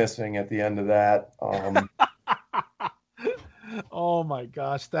limb missing at the end of that. Oh my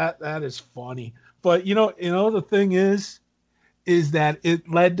gosh, that is funny. But the thing is that it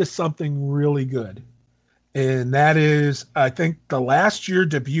led to something really good, and that is, I think the last year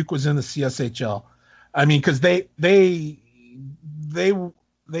Dubuque was in the CSHL. I mean, because they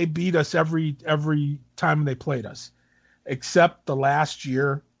beat us every time they played us, except the last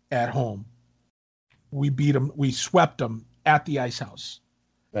year at home. We beat them. We swept them at the Ice House.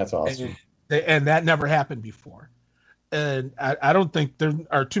 That's awesome. And that never happened before. And I don't think there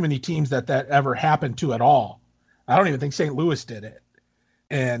are too many teams that ever happened to at all. I don't even think St. Louis did it.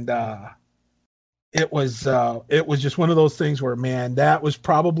 And it was just one of those things where, man, that was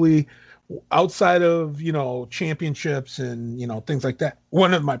probably, outside of championships and things like that,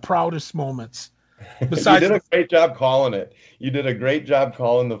 one of my proudest moments. Besides, you did a great job calling it. You did a great job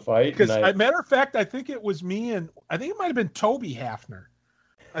calling the fight. Because, matter of fact, I think it was me and I think it might have been Toby Hafner.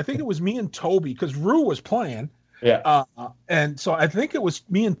 I think it was me and Toby, because Rue was playing. Yeah. And so I think it was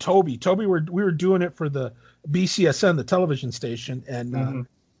me and Toby. We were doing it for the BCSN, the television station, and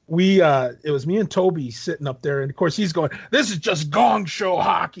it was me and Toby sitting up there, and of course he's going, "This is just gong show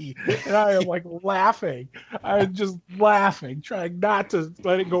hockey," and I am like laughing. I'm just laughing, trying not to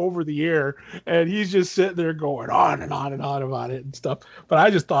let it go over the air, and he's just sitting there going on and on and on about it and stuff. But I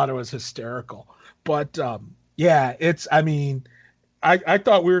just thought it was hysterical. But yeah, I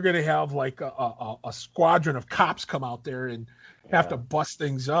thought we were going to have like a squadron of cops come out there and have to bust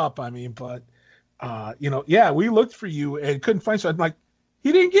things up. But we looked for you and couldn't find. So I'm like,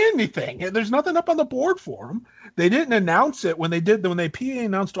 he didn't get anything. There's nothing up on the board for him. They didn't announce it when they PA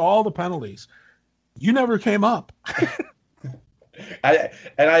announced all the penalties. You never came up.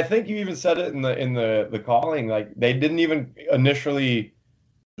 I think you even said it in the calling. Like they didn't even initially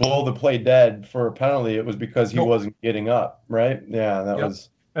blow the play dead for a penalty. It was because he Nope. wasn't getting up, right? Yeah, that Yep. was.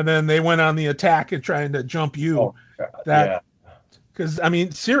 And then they went on the attack and trying to jump you. Oh God, That yeah, because I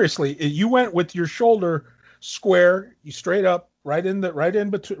mean, seriously, you went with your shoulder square, you straight up, right in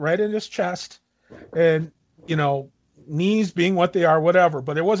his chest, and you know, knees being what they are, whatever.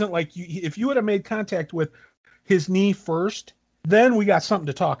 But it wasn't like if you would have made contact with his knee first, then we got something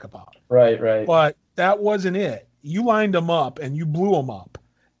to talk about. right. But that wasn't it. You lined them up and you blew them up,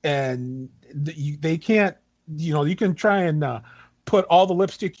 and they can't. You know, you can try and put all the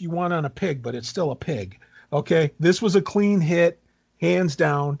lipstick you want on a pig, but it's still a pig. Okay, this was a clean hit, hands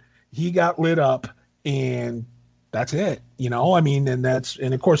down. He got lit up, and that's it. You know, I mean, and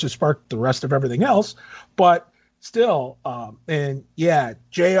of course it sparked the rest of everything else, but still, and yeah,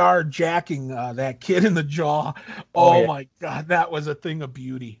 Jr. jacking that kid in the jaw. Oh Oh yeah, my God, that was a thing of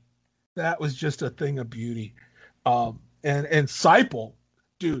beauty. That was just a thing of beauty. And Seipel,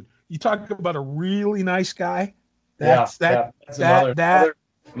 dude, you talk about a really nice guy. That's that yeah. That's that that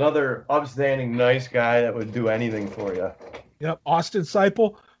another upstanding, nice guy that would do anything for you. Yep, Austin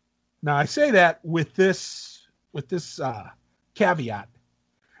Seipel. Now I say that with this caveat.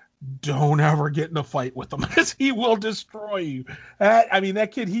 Don't ever get in a fight with him because he will destroy you. I mean,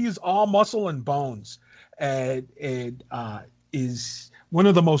 that kid, he is all muscle and bones, and is one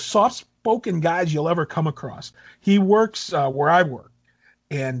of the most soft-spoken guys you'll ever come across. He works where I work,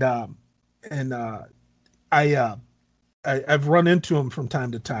 and and I've run into him from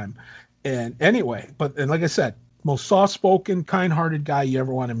time to time. And anyway, and like I said, most soft-spoken, kind-hearted guy you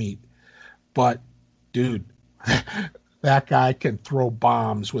ever want to meet. But dude, that guy can throw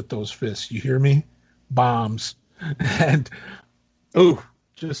bombs with those fists. You hear me? Bombs. And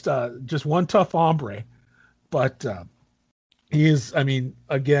just one tough hombre. But he is. I mean,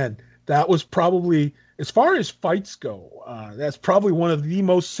 again, that was probably, as far as fights go, that's probably one of the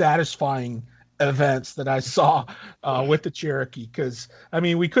most satisfying events that I saw with the Cherokee. Because I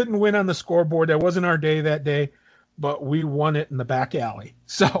mean, we couldn't win on the scoreboard. That wasn't our day that day, but we won it in the back alley.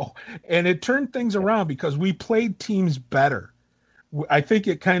 So, and it turned things around because we played teams better. I think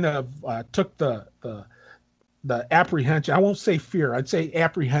it kind of took the apprehension. I won't say fear. I'd say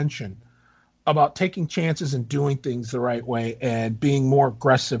apprehension about taking chances and doing things the right way and being more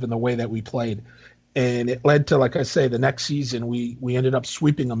aggressive in the way that we played. And it led to, like I say, the next season we ended up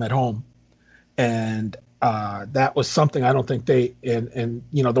sweeping them at home, and that was something I don't think and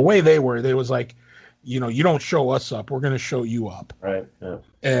you know the way they was like, you know, you don't show us up, we're going to show you up. Right. Yeah.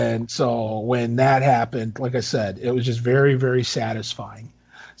 And so when that happened, like I said, it was just very, very satisfying.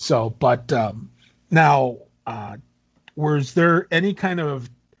 So, but now, was there any kind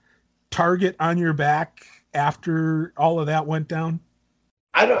of target on your back after all of that went down?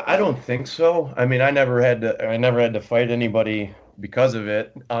 I don't think so. I mean, I never had to fight anybody because of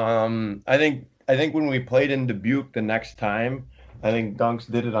it. I think when we played in Dubuque the next time, I think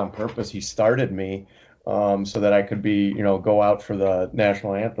Dunks did it on purpose. He started me so that I could be, you know, go out for the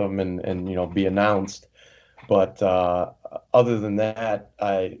national anthem and you know, be announced. But other than that,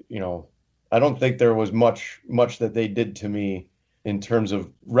 I don't think there was much that they did to me in terms of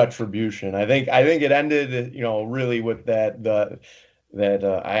retribution. I think it ended, you know, really with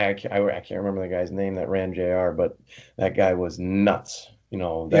I can't remember the guy's name that ran JR, but that guy was nuts. You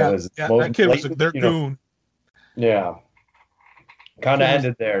know, That kid was their you know, goon. yeah, kind of Kid was,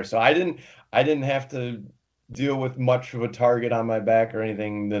 ended there. So I didn't have to deal with much of a target on my back or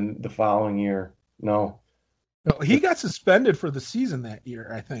anything than the following year. No, no, he got suspended for the season that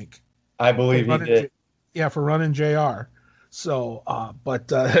year, I think. I believe he did. Yeah, for running JR. So, but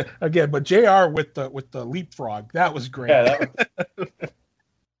again, but JR with the leapfrog, that was great. Yeah, that was,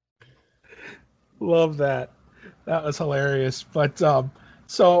 Love that. That was hilarious. But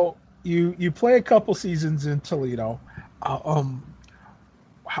so you play a couple seasons in Toledo.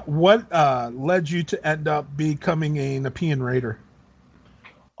 What led you to end up becoming an Nepean Raider?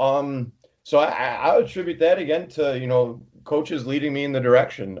 so I would attribute that again to, you know, coaches leading me in the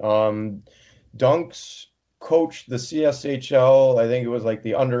direction. Dunks coached the CSHL. I think it was like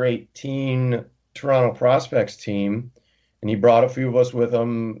the under 18 Toronto Prospects team, and he brought a few of us with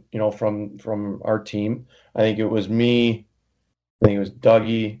him, you know, from our team. I think it was me. I think it was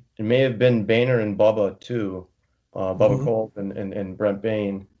Dougie. It may have been Boehner and Bubba too, Bubba Colt and Brent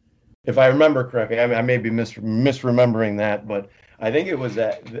Bain. If I remember correctly, I may be misremembering that, but I think it was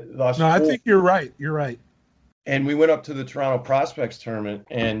that. No, I think you're right. You're right. And we went up to the Toronto Prospects tournament,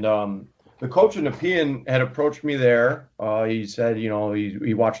 and the coach in Nepean had approached me there. He said,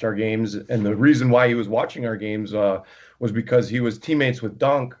 he watched our games, and the reason why he was watching our games was because he was teammates with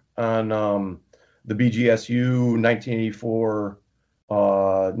Dunk on the BGSU 1984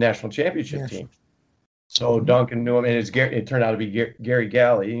 national championship team. So Duncan knew him, and it turned out to be Gary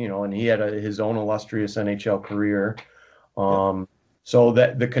Galley, and he had his own illustrious NHL career. So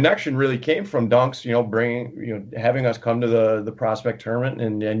that the connection really came from Dunks, having us come to the prospect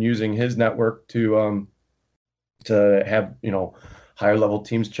tournament and using his network to have higher level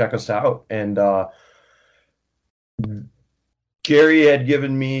teams check us out. And Gary had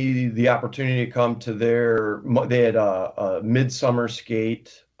given me the opportunity to come to they had a midsummer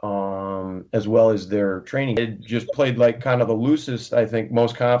skate as well as their training. I just played like kind of the loosest, I think,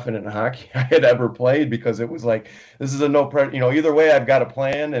 most confident in hockey I had ever played, because it was like, this is a no pressure, either way I've got a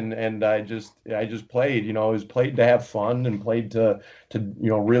plan, and I just played, it was played to have fun and played to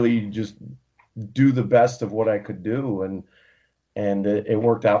really just do the best of what I could do, and it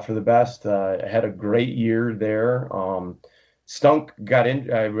worked out for the best. I had a great year there. Stunk got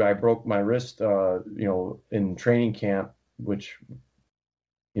in. I broke my wrist, in training camp, which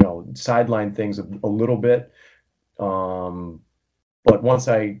sidelined things a little bit. But once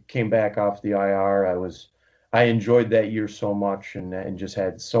I came back off the IR, I enjoyed that year so much, and just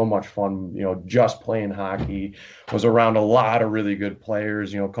had so much fun. Just playing hockey. Was around a lot of really good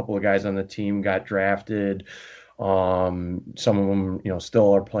players. A couple of guys on the team got drafted. Some of them,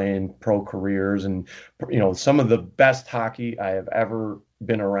 still are playing pro careers, and some of the best hockey I have ever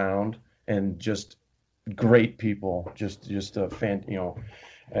been around, and just great people. Just a fan.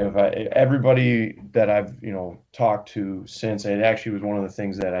 Everybody that I've talked to since, it actually was one of the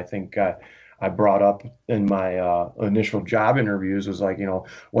things that I think I brought up in my initial job interviews, was like,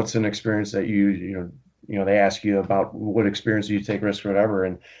 what's an experience that they ask you about, what experience do you take risks or whatever,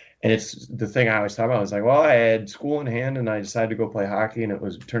 and it's the thing I always talk about. I was like, well, I had school in hand and I decided to go play hockey, and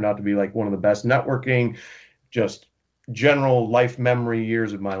it turned out to be like one of the best networking, just general life memory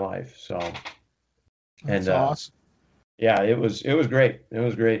years of my life. So, that's awesome. Yeah, it was great. It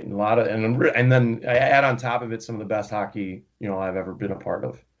was great, and and then I add on top of it some of the best hockey I've ever been a part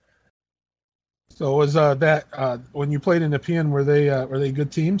of. So was that when you played in Nepean, were they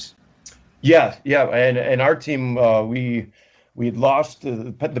good teams? Yeah, and our team, we'd lost to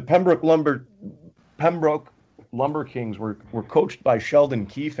the Pembroke Lumber Kings were coached by Sheldon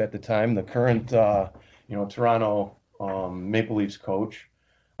Keefe at the time, the current Toronto Maple Leafs coach,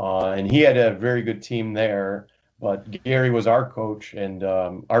 and he had a very good team there. But Gary was our coach, and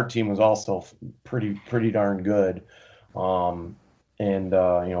our team was also pretty darn good. And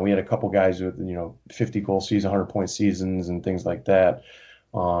we had a couple guys with 50 goal season, 100-point seasons, and things like that.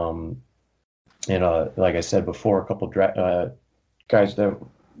 Like I said before, a couple guys that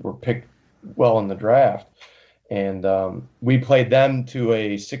were picked well in the draft, and we played them to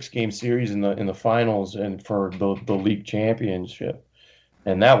a 6-game series in the finals and for the league championship,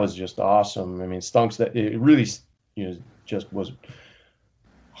 and that was just awesome. I mean, stunks that it really just was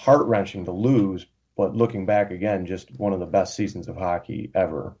heart-wrenching to lose, but looking back again, just one of the best seasons of hockey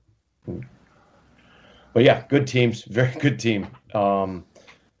ever. But yeah, good teams, very good team.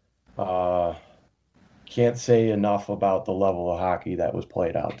 Can't say enough about the level of hockey that was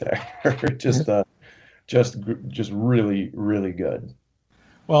played out there. just really, really good.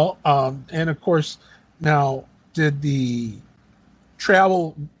 Well, and of course, now did the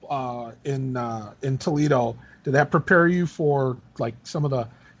travel in Toledo, did that prepare you for like some of the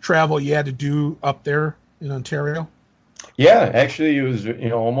travel you had to do up there in Ontario? Yeah, actually, it was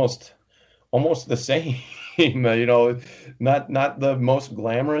almost the same. Not the most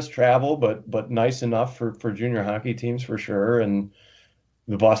glamorous travel, but nice enough for junior hockey teams for sure. And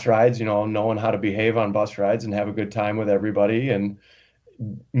the bus rides, knowing how to behave on bus rides and have a good time with everybody, and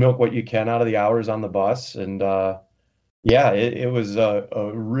milk what you can out of the hours on the bus. And yeah, it was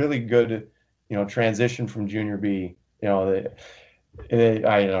a really good transition from junior B. I don't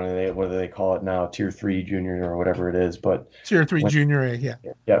know what do they call it now, tier 3 junior or whatever it is, but tier 3 junior A, yeah.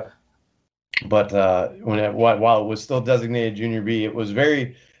 Yeah. But while it was still designated junior B, it was a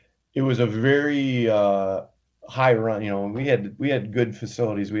very high run. We had good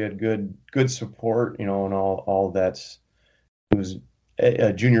facilities, we had good support, and all that's. It was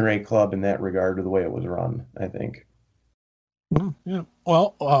a junior A club in that regard to the way it was run, I think. Yeah.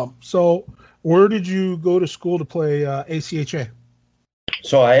 Well, so where did you go to school to play ACHA?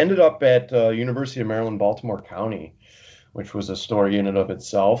 So I ended up at University of Maryland, Baltimore County, which was a story in and of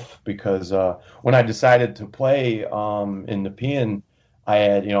itself, because when I decided to play in Nepean, I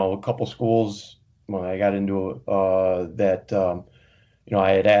had, a couple schools when I got into that,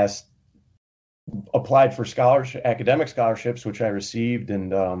 I had asked applied for academic scholarships, which I received,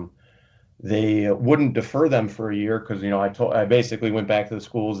 and they wouldn't defer them for a year because I basically went back to the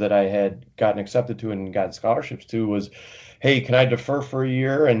schools that I had gotten accepted to and got scholarships to. Was, hey, can I defer for a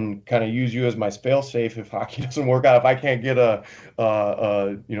year and kind of use you as my fail safe if hockey doesn't work out? If I can't get a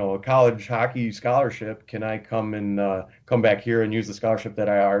college hockey scholarship, can I come back here and use the scholarship that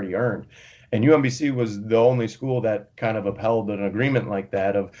I already earned? And UMBC was the only school that kind of upheld an agreement like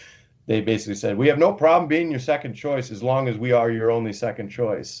that. Of They basically said, we have no problem being your second choice as long as we are your only second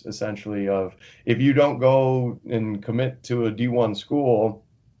choice, essentially. Of If you don't go and commit to a D1 school,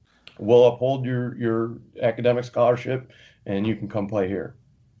 we'll uphold your academic scholarship and you can come play here.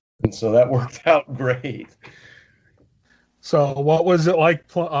 And so that worked out great. So what was it like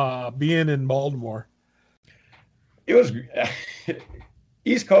being in Baltimore? It was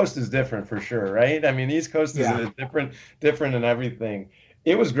East Coast is different for sure, right? I mean, East Coast is Yeah. different in everything.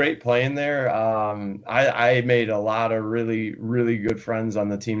 It was great playing there. I made a lot of really, really good friends on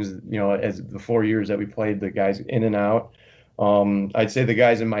the teams, as the 4 years that we played, the guys in and out. I'd say the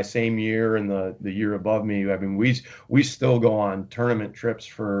guys in my same year and the year above me, I mean, we still go on tournament trips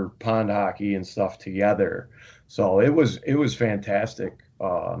for pond hockey and stuff together. So it was fantastic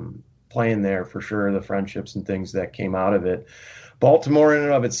playing there for sure, the friendships and things that came out of it. Baltimore in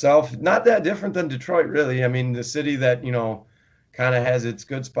and of itself, not that different than Detroit, really. I mean, the city that, kind of has its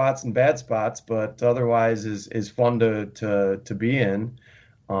good spots and bad spots, but otherwise is fun to be in.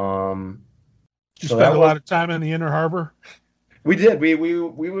 Um, Did you so spend that a was lot of time in the Inner Harbor? We did. We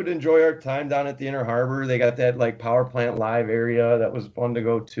would enjoy our time down at the Inner Harbor. They got that like power plant live area that was fun to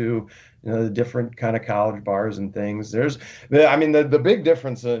go to. The different kind of college bars and things. I mean, the big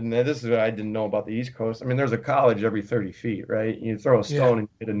difference, and this is what I didn't know about the East Coast. I mean, there's a college every 30 feet, right? You throw a Yeah. stone and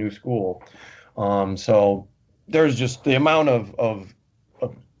you hit a new school. So there's just the amount of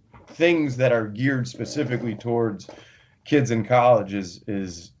things that are geared specifically towards kids in college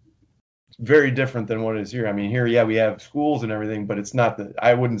is very different than what it is here. I mean, here, yeah, we have schools and everything, but it's not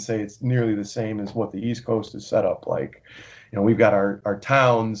I wouldn't say it's nearly the same as what the East Coast is set up like. We've got our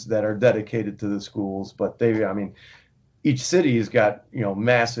towns that are dedicated to the schools, but I mean, each city has got,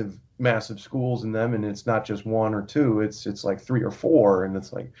 massive, massive schools in them, and it's not just one or two, it's like three or four, and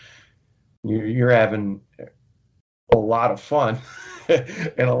it's like you're having a lot of fun.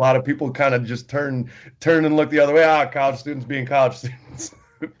 And a lot of people kind of just turn and look the other way. College students being college students.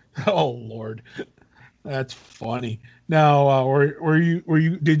 Oh Lord, that's funny. Now,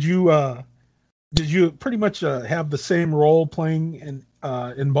 did you pretty much have the same role playing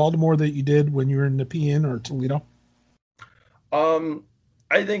in Baltimore that you did when you were in the PN or Toledo?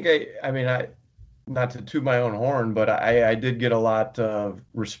 I think I mean, not to toot my own horn, but I did get a lot of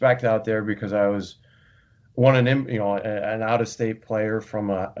respect out there because I was an out of state player from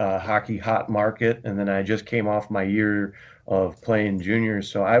a hockey hot market, and then I just came off my year of playing juniors,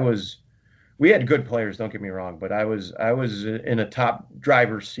 so we had good players, don't get me wrong, but I was in a top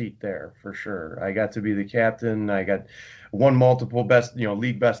driver's seat there for sure. I got to be the captain. I got won multiple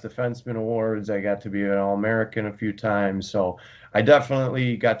league best defenseman awards. I got to be an All-American a few times. So I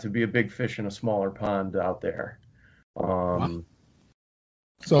definitely got to be a big fish in a smaller pond out there. Wow. Um,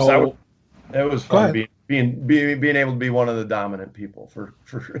 so So it was go fun ahead. being able to be one of the dominant people for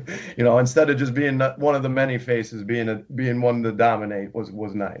instead of just being one of the many faces, being one to dominate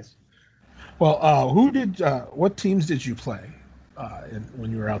was nice. Well, what teams did you play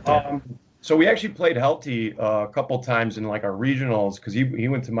when you were out there? So we actually played Helty a couple times in like our regionals because he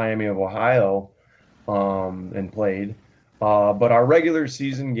went to Miami of Ohio and played. But our regular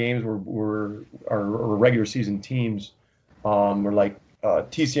season games were our regular season teams were like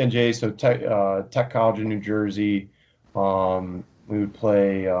TCNJ, so Tech College in New Jersey. We would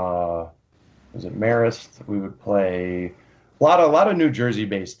play was it Marist? We would play a lot of New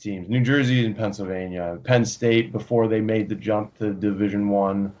Jersey-based teams, New Jersey and Pennsylvania, Penn State before they made the jump to Division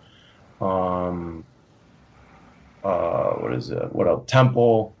One. Um, what is it? What else?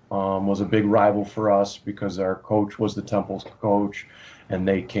 Temple was a big rival for us because our coach was the Temple's coach, and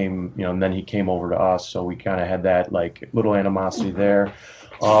they came, and then he came over to us, so we kind of had that like little animosity there.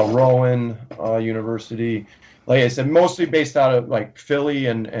 Rowan University, like I said, mostly based out of like Philly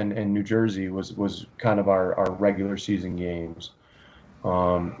and New Jersey was kind of our regular season games.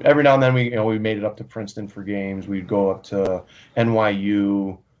 Every now and then we made it up to Princeton for games. We'd go up to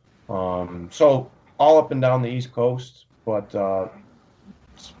NYU. So all up and down the East Coast, but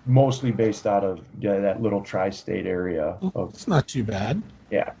it's mostly based out of that little tri-state area Oh, of it's not too bad.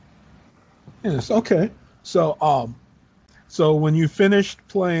 yeah. Yes. Okay. So when you finished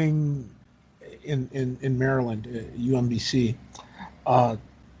playing in Maryland, UMBC, uh,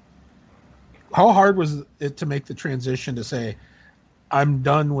 How hard was it to make the transition to say, I'm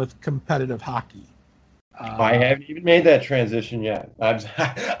done with competitive hockey? I Uh, haven't even made that transition yet.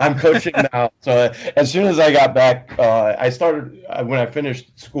 I'm coaching now. So as soon as I got back, I started when I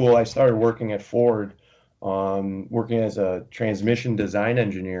finished school. I started working at Ford, working as a transmission design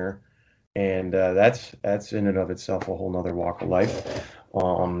engineer, and that's in and of itself a whole nother walk of life.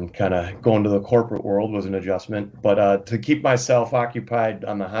 Kind of going to the corporate world was an adjustment, but to keep myself occupied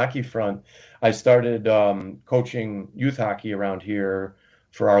on the hockey front, I started coaching youth hockey around here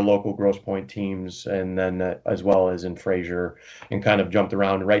for our local Grosse Pointe teams, and then as well as in Fraser, and kind of jumped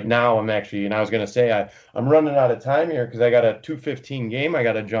around. Right now, I'm actually, and I was going to say, I'm running out of time here because I got a 2:15 game I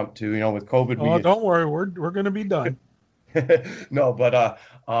got to jump to. With COVID, we oh, get don't worry, we're going to be done. no, but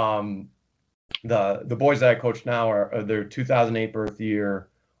the boys that I coach now are their 2008 birth year,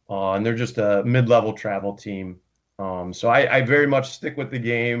 and they're just a mid-level travel team. So I very much stick with the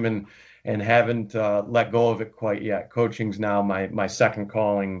game and haven't let go of it quite yet. Coaching's now my second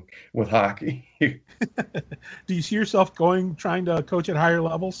calling with hockey. Do you see yourself trying to coach at higher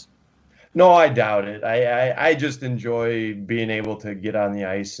levels? No, I doubt it. I just enjoy being able to get on the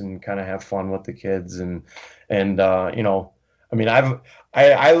ice and kind of have fun with the kids and I mean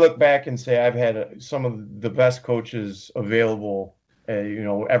I look back and say I've had some of the best coaches available,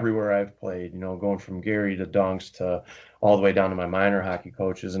 everywhere I've played. Going from Gary to Dunks to all the way down to my minor hockey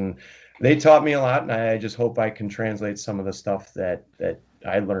coaches, and they taught me a lot. And I just hope I can translate some of the stuff that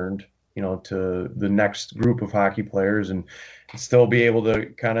I learned, to the next group of hockey players and still be able to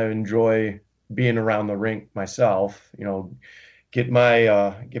kind of enjoy being around the rink myself, get my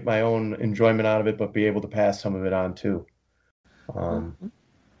own enjoyment out of it, but be able to pass some of it on too. Well, Um,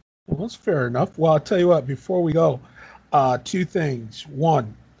 that's fair enough. Well, I'll tell you what, before we go, two things.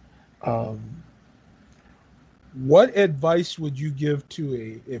 One, um, what advice would you give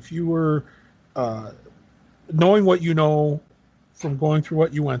to if you were uh, knowing what you know from going through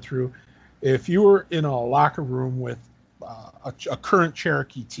what you went through, if you were in a locker room with a current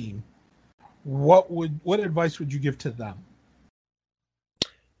Cherokee team, what advice would you give to them?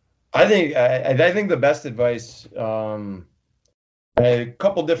 I think the best advice, a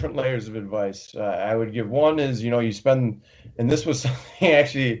couple different layers of advice I would give. One is, you spend, and this was something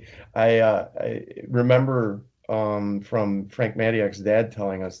actually I remember from Frank Madiak's dad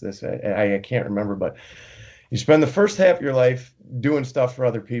telling us this. I can't remember, but you spend the first half of your life doing stuff for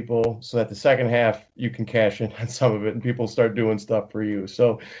other people so that the second half you can cash in on some of it and people start doing stuff for you.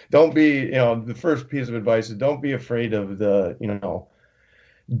 So don't be, the first piece of advice is don't be afraid of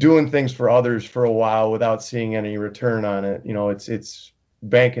doing things for others for a while without seeing any return on it. It's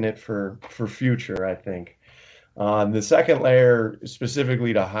banking it for future, I think. The second layer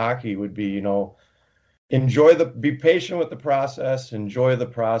specifically to hockey would be, be patient with the process, enjoy the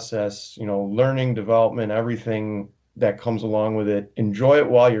process, learning, development, everything that comes along with it. Enjoy it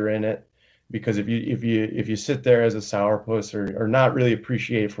while you're in it, because if you sit there as a sourpuss or not really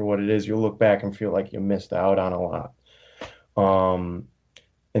appreciate it for what it is, you'll look back and feel like you missed out on a lot. Um,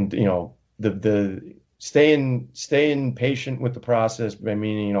 and the staying patient with the process. I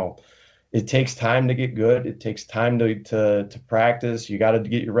mean, it takes time to get good. It takes time to practice. You got to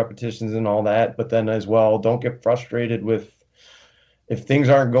get your repetitions and all that. But then as well, don't get frustrated with if things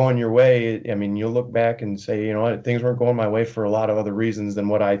aren't going your way. I mean, you'll look back and say, what, things weren't going my way for a lot of other reasons than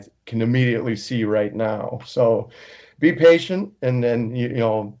what I can immediately see right now. So be patient, and then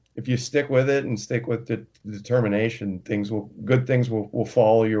if you stick with it and stick with the determination, good things will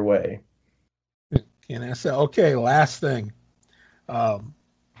fall your way. And I said, okay, last thing. A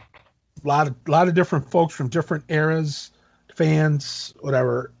lot of different folks from different eras, fans,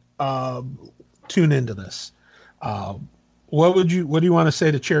 whatever, tune into this. Um, what do you want to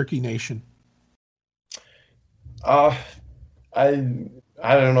say to Cherokee Nation? Uh, I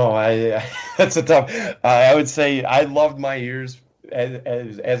I don't know. I that's a tough. I would say I loved my years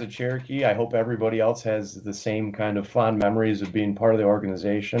as a Cherokee. I hope everybody else has the same kind of fond memories of being part of the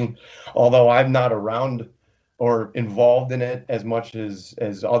organization. Although I'm not around or involved in it as much as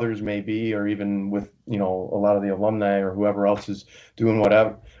others may be, or even with a lot of the alumni or whoever else is doing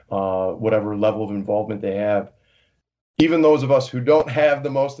whatever level of involvement they have. Even those of us who don't have the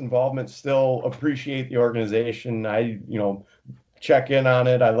most involvement still appreciate the organization. I check in on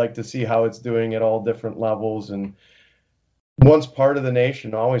it. I like to see how it's doing at all different levels. And once part of the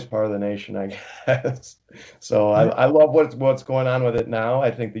nation, always part of the nation, I guess. So I, Yeah. I love what's going on with it now. I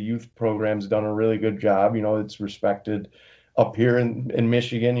think the youth program's done a really good job. It's respected up here in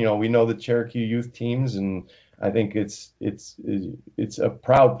Michigan. We know the Cherokee youth teams, and I think it's a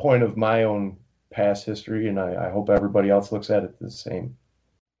proud point of my own past history, and I hope everybody else looks at it the same.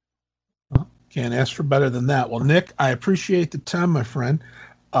 Can't ask for better than that. Well, Nick, I appreciate the time, my friend.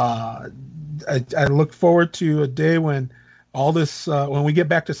 Uh, I look forward to a day when all this, when we get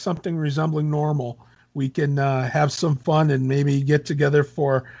back to something resembling normal, we can have some fun and maybe get together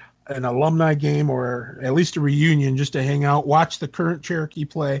for an alumni game or at least a reunion just to hang out, watch the current Cherokee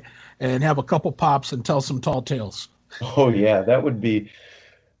play, and have a couple pops and tell some tall tales. Oh yeah, that would be,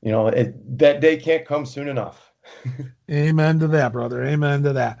 that day can't come soon enough. Amen to that, brother. Amen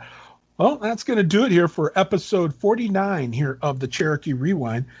to that. Well, that's going to do it here for episode 49 here of the Cherokee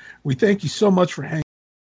Rewind. We thank you so much for hanging